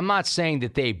 I'm not saying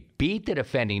that they beat the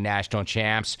defending national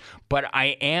champs, but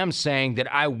I am saying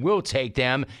that I will take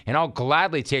them, and I'll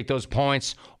gladly take those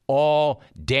points all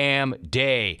damn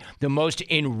day. The most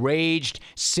enraged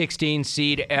 16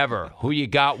 seed ever. Who you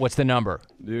got? What's the number?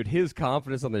 Dude, his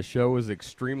confidence on the show is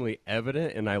extremely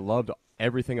evident, and I loved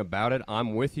everything about it.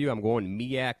 I'm with you. I'm going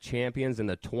MEAC champions and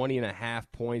the 20.5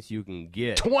 points you can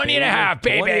get. 20.5,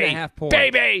 baby. 20.5 points.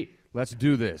 Baby. Let's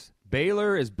do this.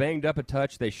 Baylor is banged up a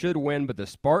touch. They should win, but the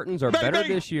Spartans are better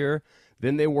this year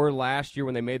than they were last year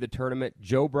when they made the tournament.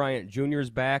 Joe Bryant Jr. is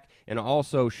back, and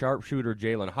also sharpshooter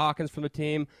Jalen Hawkins from the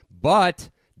team. But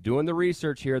doing the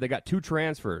research here, they got 2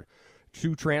 transfers.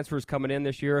 Two transfers coming in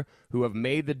this year who have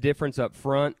made the difference up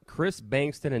front. Chris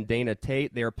Bankston and Dana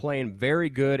Tate, they are playing very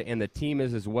good, and the team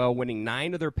is as well, winning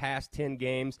 9 of their past 10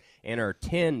 games and are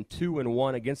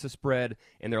 10-2-1 against the spread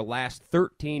in their last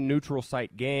 13 neutral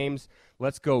site games.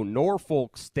 Let's go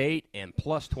Norfolk State and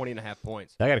plus 20.5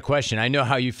 points. I got a question. I know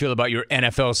how you feel about your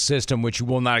NFL system, which you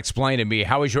will not explain to me.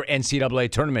 How is your NCAA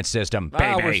tournament system?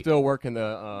 We're still working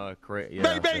the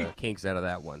kinks out of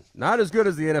that one. Not as good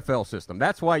as the NFL system.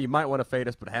 That's why you might want to fade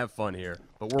us, but have fun here.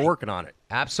 But we're working on it.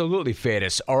 Absolutely, fade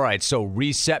us. All right, so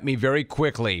reset me very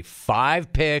quickly.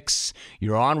 5 picks.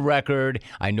 You're on record.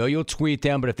 I know you'll tweet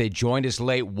them, but if they joined us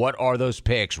late, what are those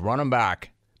picks? Run them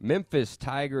back. Memphis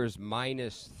Tigers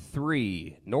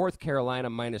 -3, North Carolina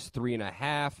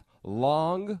 -3.5,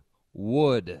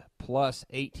 Longwood plus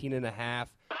 18.5,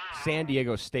 San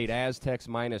Diego State Aztecs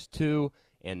 -2,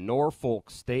 and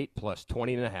Norfolk State plus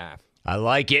 20.5. I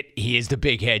like it. He is the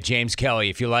big head, James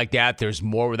Kelly. If you like that, there's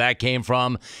more where that came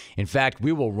from. In fact,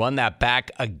 we will run that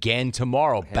back again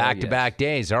tomorrow, back-to-back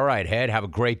days. All right, Head, have a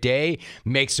great day.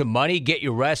 Make some money, get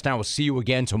your rest, and I will see you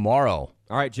again tomorrow.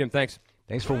 All right, Jim, thanks.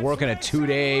 Thanks for working a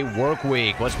 2-day work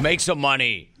week. Let's make some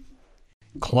money.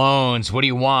 Clones, what do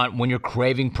you want when you're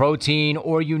craving protein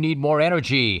or you need more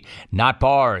energy? Not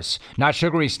bars, not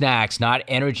sugary snacks, not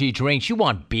energy drinks. You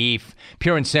want beef,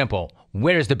 pure and simple.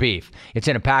 Where's the beef? It's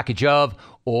in a package of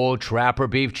Old Trapper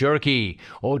beef jerky.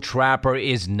 Old Trapper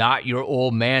is not your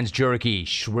old man's jerky,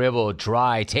 shriveled,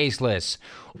 dry, tasteless.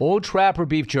 Old Trapper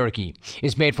beef jerky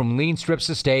is made from lean strips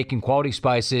of steak and quality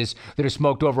spices that are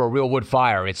smoked over a real wood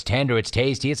fire. It's tender, it's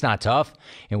tasty, it's not tough.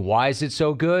 And why is it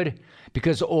so good?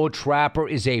 Because Old Trapper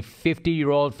is a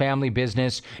 50-year-old family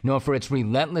business known for its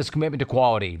relentless commitment to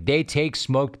quality. They take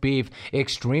smoked beef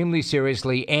extremely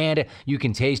seriously, and you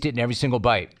can taste it in every single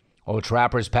bite. Old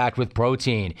Trapper is packed with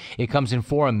protein. It comes in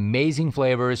 4 amazing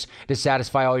flavors to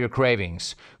satisfy all your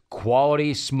cravings.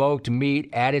 Quality smoked meat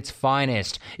at its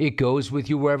finest. It goes with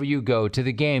you wherever you go, to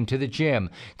the game, to the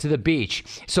gym, to the beach.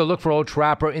 So look for Old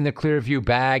Trapper in the Clearview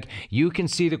bag. You can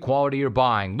see the quality you're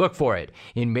buying. Look for it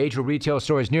in major retail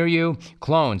stores near you.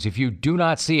 Clones, if you do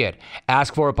not see it,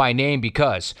 ask for it by name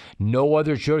because no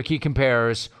other jerky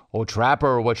compares. Old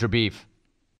Trapper, what's your beef?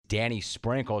 Danny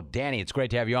Sprinkle. Danny, it's great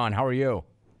to have you on. How are you?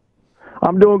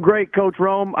 I'm doing great, Coach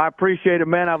Rome. I appreciate it,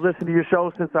 man. I've listened to your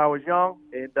show since I was young,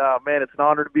 and, man, it's an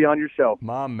honor to be on your show.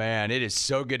 My man, it is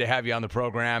so good to have you on the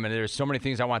program, and there's so many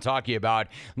things I want to talk to you about.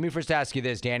 Let me first ask you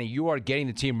this, Danny. You are getting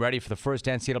the team ready for the first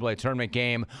NCAA tournament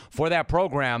game for that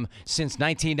program since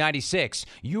 1996.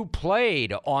 You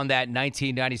played on that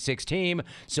 1996 team,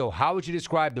 so how would you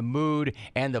describe the mood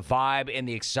and the vibe and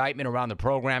the excitement around the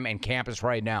program and campus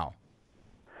right now?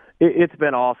 It's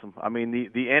been awesome. I mean,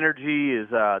 the energy is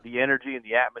the energy and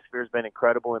the atmosphere has been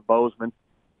incredible in Bozeman.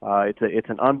 It's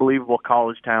an unbelievable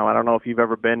college town. I don't know if you've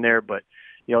ever been there, but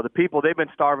you know the people, they've been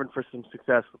starving for some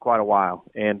success for quite a while.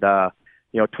 And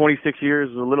 26 years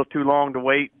is a little too long to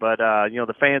wait, but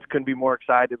the fans couldn't be more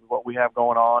excited with what we have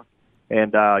going on.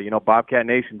 And Bobcat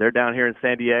Nation, they're down here in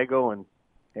San Diego, and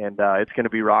it's going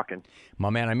to be rocking. My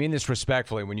man, I mean this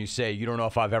respectfully when you say you don't know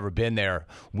if I've ever been there.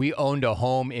 We owned a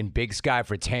home in Big Sky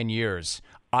for 10 years.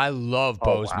 I love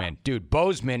Bozeman. Wow. Dude,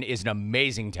 Bozeman is an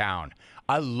amazing town.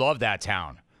 I love that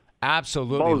town.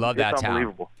 Absolutely love that town.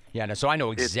 Unbelievable. Yeah, no, so I know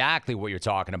exactly what you're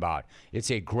talking about. It's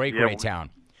a great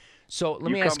town. So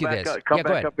let me ask you this. Come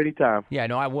back up anytime. Yeah,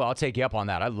 no, I will. I'll take you up on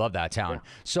that. I love that town.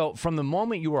 Yeah. So from the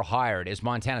moment you were hired as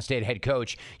Montana State head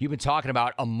coach, you've been talking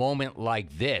about a moment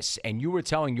like this, and you were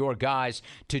telling your guys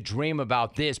to dream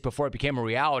about this before it became a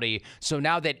reality. So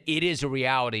now that it is a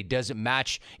reality, does it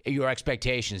match your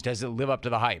expectations? Does it live up to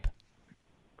the hype?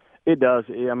 It does.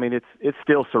 I mean, it's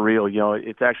still surreal.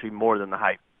 It's actually more than the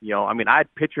hype. I mean,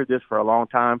 I'd pictured this for a long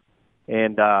time,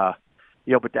 and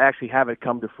but to actually have it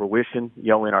come to fruition,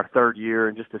 in our third year,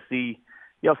 and just to see,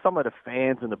 some of the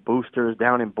fans and the boosters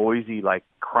down in Boise, like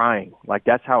crying, like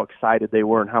that's how excited they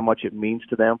were and how much it means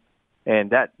to them. And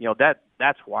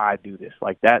that's why I do this,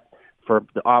 like that for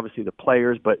obviously the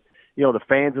players, but the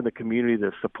fans in the community that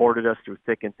have supported us through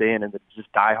thick and thin and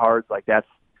just diehards, like that's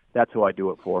who I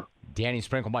do it for. Danny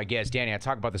Sprinkle, my guest. Danny, I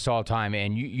talk about this all the time,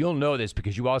 and you'll know this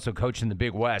because you also coached in the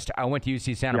Big West. I went to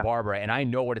UC Santa Barbara, and I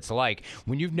know what it's like.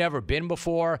 When you've never been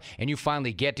before and you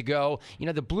finally get to go,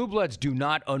 the Blue Bloods do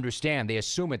not understand. They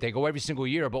assume it. They go every single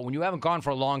year, but when you haven't gone for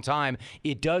a long time,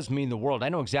 it does mean the world. I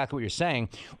know exactly what you're saying.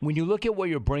 When you look at what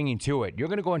you're bringing to it, you're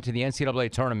going to go into the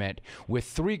NCAA tournament with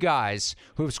 3 guys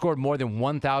who have scored more than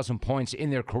 1,000 points in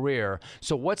their career.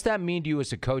 So what's that mean to you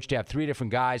as a coach to have 3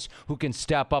 different guys who can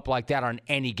step up like that on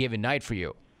any given night for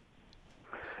you?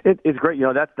 It's great.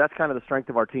 That's kind of the strength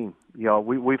of our team.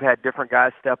 We've had different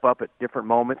guys step up at different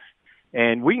moments,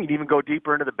 And we can even go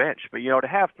deeper into the bench. But, to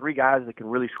have three guys that can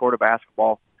really score the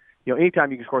basketball,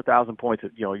 anytime you can score 1,000 points,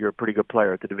 you're a pretty good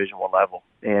player at the Division I level.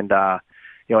 And,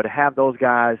 to have those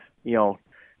guys,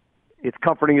 it's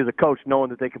comforting as a coach knowing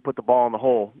that they can put the ball in the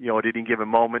hole, at any given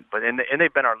moment. But and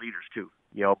they've been our leaders too,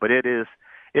 But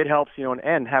it helps,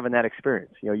 and having that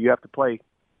experience. You have to play,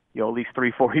 at least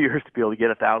 3-4 years to be able to get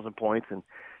 1,000 points, and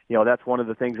that's one of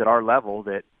the things at our level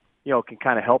that can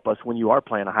kind of help us when you are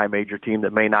playing a high major team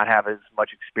that may not have as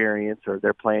much experience, or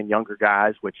they're playing younger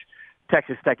guys, which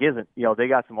Texas Tech isn't. They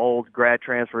got some old grad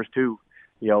transfers too,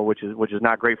 which is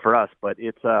not great for us, but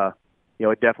it's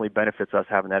it definitely benefits us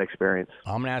having that experience.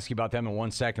 I'm going to ask you about them in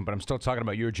 1 second, but I'm still talking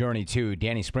about your journey, too.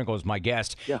 Danny Sprinkle is my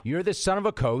guest. Yeah. You're the son of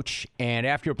a coach, and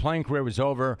after your playing career was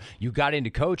over, you got into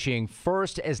coaching,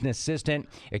 first as an assistant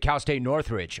at Cal State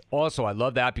Northridge. Also, I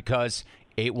love that because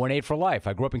 818 for life.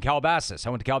 I grew up in Calabasas.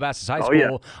 I went to Calabasas High School.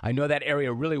 Yeah. I know that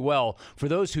area really well. For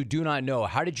those who do not know,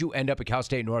 how did you end up at Cal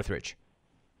State Northridge?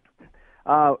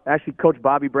 Actually, Coach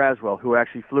Bobby Braswell, who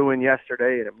actually flew in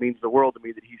yesterday, and it means the world to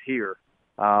me that he's here.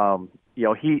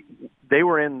 They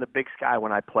were in the Big Sky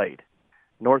when I played.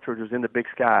 Northridge was in the Big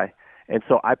Sky, and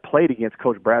so I played against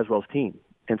Coach Braswell's team.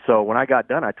 And so when I got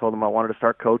done, I told him I wanted to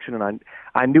start coaching, and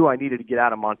I knew I needed to get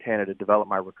out of Montana to develop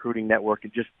my recruiting network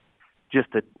and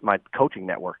my coaching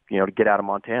network, to get out of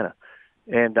Montana.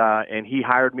 And he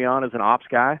hired me on as an ops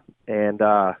guy, and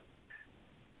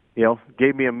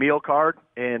gave me a meal card,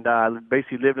 and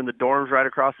basically lived in the dorms right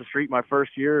across the street my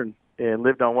first year, and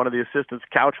lived on one of the assistants'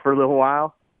 couch for a little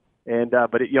while. And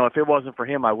but if it wasn't for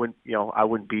him, I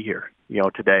wouldn't be here,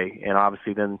 today. And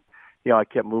obviously then, I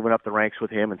kept moving up the ranks with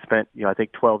him and spent, I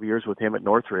think 12 years with him at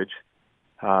Northridge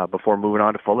before moving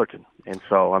on to Fullerton. And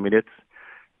so,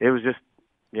 it was just,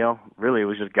 really it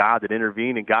was just God that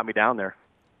intervened and got me down there.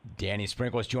 Danny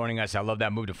Sprinkle is joining us. I love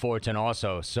that move to Fullerton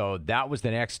also. So that was the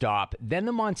next stop. Then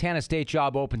the Montana State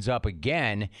job opens up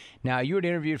again. Now, you had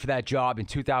interviewed for that job in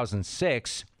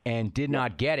 2006 and did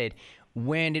not get it.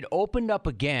 When it opened up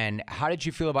again, how did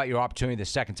you feel about your opportunity the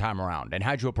second time around, and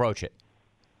how did you approach it?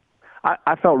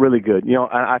 I felt really good.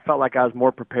 I felt like I was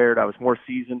more prepared. I was more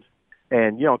seasoned.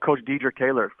 And, Coach Dedrick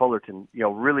Taylor at Fullerton,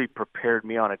 really prepared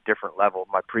me on a different level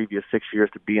my previous 6 years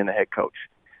to being the head coach.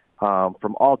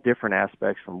 From all different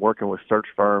aspects, from working with search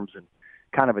firms and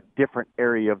kind of a different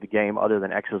area of the game other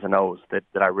than X's and O's that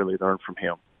I really learned from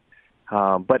him.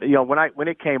 But when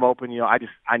it came open,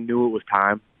 I knew it was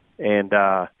time, and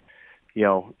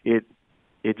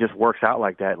it just works out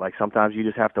like that. Like sometimes you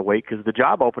just have to wait because the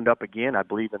job opened up again, I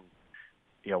believe in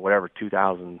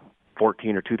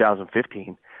 2014 or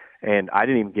 2015, and I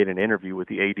didn't even get an interview with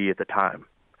the AD at the time.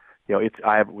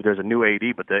 There's a new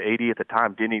AD, but the AD at the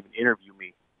time didn't even interview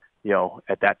me.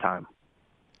 At that time.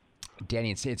 Danny,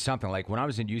 it's something like when I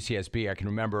was in UCSB, I can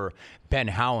remember Ben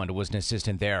Howland was an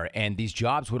assistant there, and these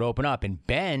jobs would open up, and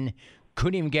Ben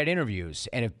couldn't even get interviews.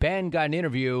 And if Ben got an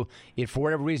interview, it, for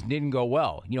whatever reason, didn't go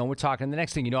well. We're talking, the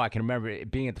next thing you know, I can remember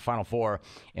being at the Final Four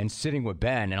and sitting with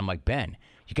Ben, and I'm like, Ben,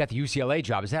 you got the UCLA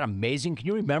job. Is that amazing? Can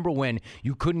you remember when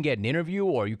you couldn't get an interview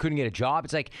or you couldn't get a job?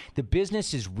 It's like the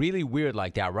business is really weird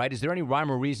like that, right? Is there any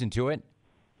rhyme or reason to it?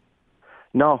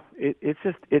 No,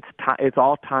 it's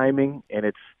all timing, and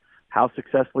it's how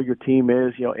successful your team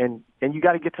is, and you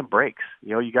got to get some breaks.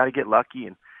 You got to get lucky,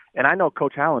 and I know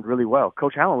Coach Howland really well.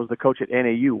 Coach Howland was the coach at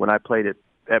NAU when I played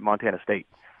at Montana State,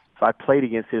 so I played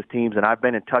against his teams, and I've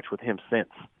been in touch with him since.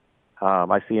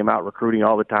 I see him out recruiting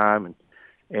all the time,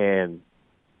 and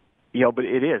but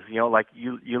it is, like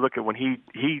you look at when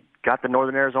he got the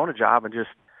Northern Arizona job and just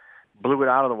blew it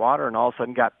out of the water, and all of a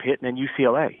sudden got Pitt and then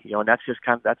UCLA. And that's just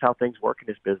that's how things work in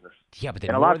this business. Yeah, but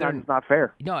a lot of times it's not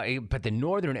fair. No, but the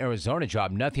Northern Arizona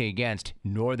job, nothing against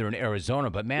Northern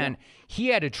Arizona, but man, he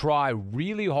had to try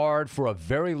really hard for a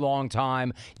very long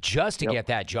time just to get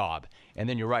that job. And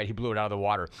then you're right, he blew it out of the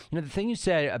water. The thing you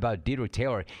said about Dedrick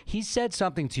Taylor, he said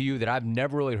something to you that I've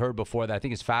never really heard before that I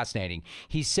think is fascinating.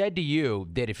 He said to you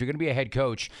that if you're going to be a head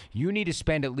coach, you need to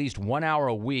spend at least 1 hour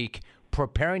a week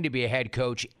preparing to be a head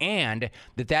coach, and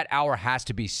that hour has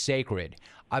to be sacred.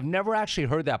 I've never actually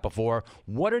heard that before.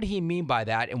 What did he mean by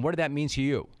that, and what did that mean to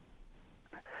you?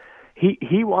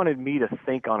 He wanted me to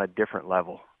think on a different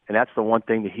level, and that's the one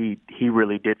thing that he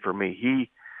really did for me.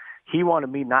 He wanted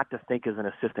me not to think as an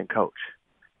assistant coach.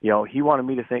 He wanted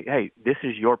me to think, hey, this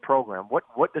is your program.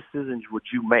 What decisions would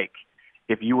you make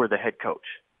if you were the head coach?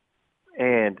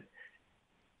 And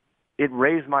it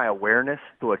raised my awareness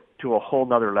to a whole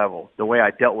nother level. The way I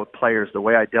dealt with players, the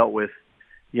way I dealt with,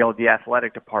 the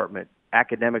athletic department,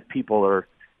 academic people, or,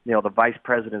 the vice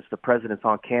presidents, the presidents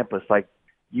on campus. Like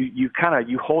you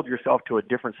hold yourself to a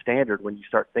different standard when you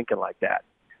start thinking like that.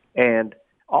 And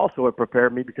also it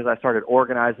prepared me because I started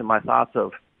organizing my thoughts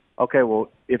of, okay, well,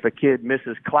 if a kid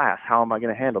misses class, how am I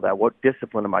going to handle that? What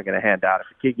discipline am I going to hand out? If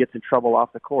a kid gets in trouble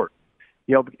off the court,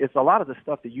 it's a lot of the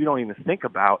stuff that you don't even think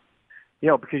about,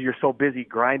 because you're so busy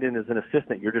grinding as an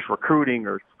assistant. You're just recruiting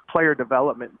or player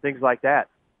development and things like that.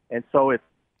 And so it's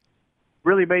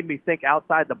really made me think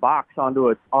outside the box onto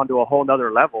a whole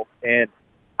nother level. And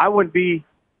I wouldn't be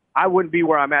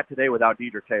where I'm at today without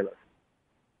Deidre Taylor.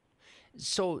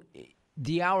 So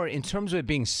the hour, in terms of it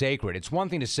being sacred, it's one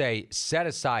thing to say, set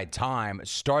aside time,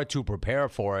 start to prepare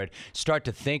for it, start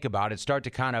to think about it, start to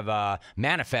kind of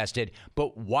manifest it.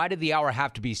 But why did the hour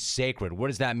have to be sacred? What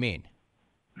does that mean?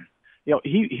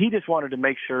 He just wanted to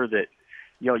make sure that,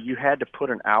 you had to put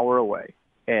an hour away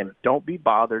and don't be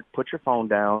bothered, put your phone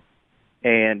down,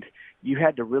 and you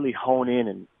had to really hone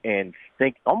in and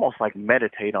think, almost like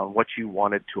meditate on what you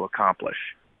wanted to accomplish.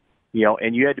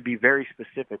 And you had to be very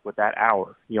specific with that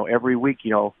hour. Every week,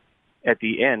 at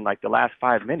the end, like the last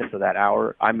 5 minutes of that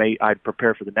hour, I'd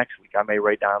prepare for the next week. I may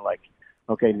write down like,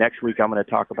 okay, next week I'm going to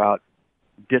talk about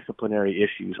disciplinary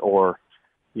issues, or,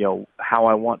 how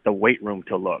I want the weight room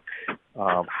to look.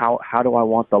 How do I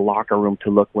want the locker room to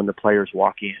look when the players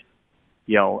walk in?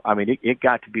 It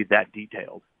got to be that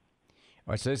detailed.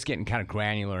 All right, so it's getting kind of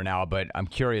granular now, but I'm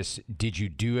curious, did you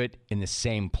do it in the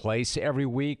same place every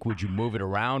week? Would you move it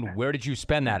around? Where did you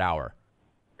spend that hour?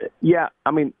 Yeah,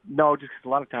 no, just a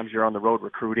lot of times you're on the road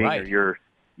recruiting, right, or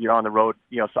you're on the road,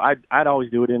 so I'd always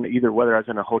do it in either, whether I was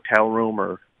in a hotel room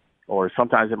or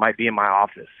sometimes it might be in my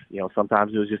office.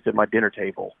 Sometimes it was just at my dinner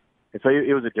table. And so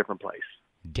it was a different place.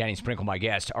 Danny Sprinkle, my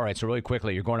guest. All right, so really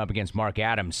quickly, you're going up against Mark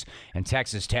Adams and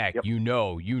Texas Tech. Yep. You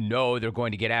know they're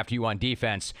going to get after you on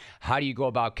defense. How do you go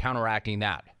about counteracting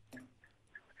that?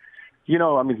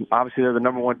 Obviously they're the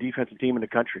number one defensive team in the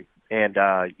country. And,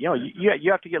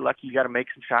 you have to get lucky. You got to make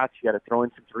some shots. You got to throw in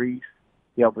some threes.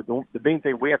 But the main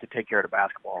thing, we have to take care of the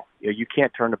basketball. You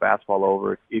can't turn the basketball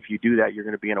over. If you do that, you're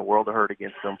going to be in a world of hurt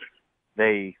against them.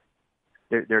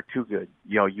 They're too good.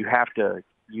 You have to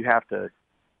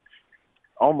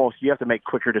make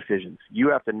quicker decisions. You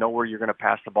have to know where you're going to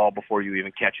pass the ball before you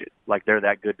even catch it. Like, they're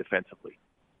that good defensively.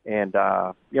 And,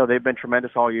 they've been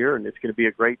tremendous all year, and it's going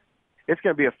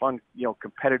to be a fun,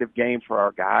 competitive game for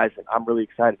our guys. And I'm really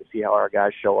excited to see how our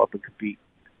guys show up and compete.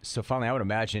 So finally, I would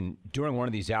imagine during one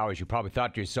of these hours, you probably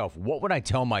thought to yourself, what would I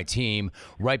tell my team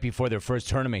right before their first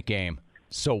tournament game?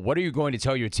 So what are you going to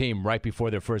tell your team right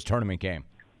before their first tournament game?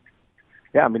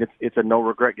 Yeah, it's a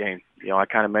no-regret game. I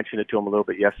kind of mentioned it to them a little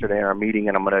bit yesterday in our meeting,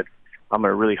 and I'm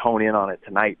gonna really hone in on it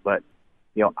tonight. But,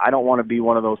 I don't want to be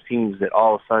one of those teams that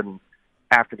all of a sudden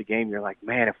after the game you're like,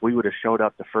 man, if we would have showed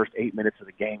up the first 8 minutes of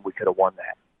the game, we could have won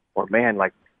that. Or, man,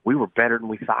 like, we were better than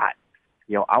we thought.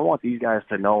 I want these guys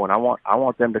to know, and I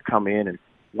want them to come in, and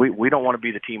we don't want to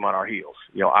be the team on our heels.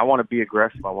 I want to be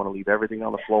aggressive. I want to leave everything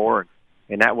on the floor,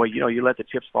 and that way, you let the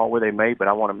chips fall where they may, but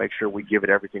I want to make sure we give it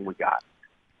everything we got.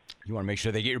 You want to make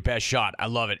sure they get your best shot. I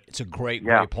love it. It's a great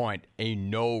point. A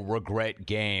no-regret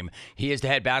game. He is the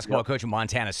head basketball coach at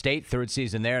Montana State, third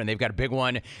season there, and they've got a big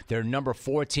one. They're number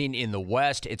 14 in the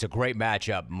West. It's a great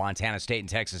matchup, Montana State and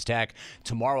Texas Tech,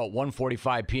 tomorrow at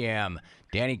 1:45 p.m.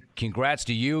 Danny, congrats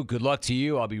to you. Good luck to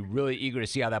you. I'll be really eager to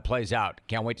see how that plays out.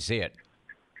 Can't wait to see it.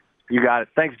 You got it.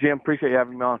 Thanks, Jim. Appreciate you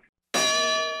having me on.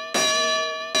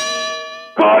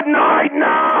 Good night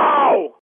now!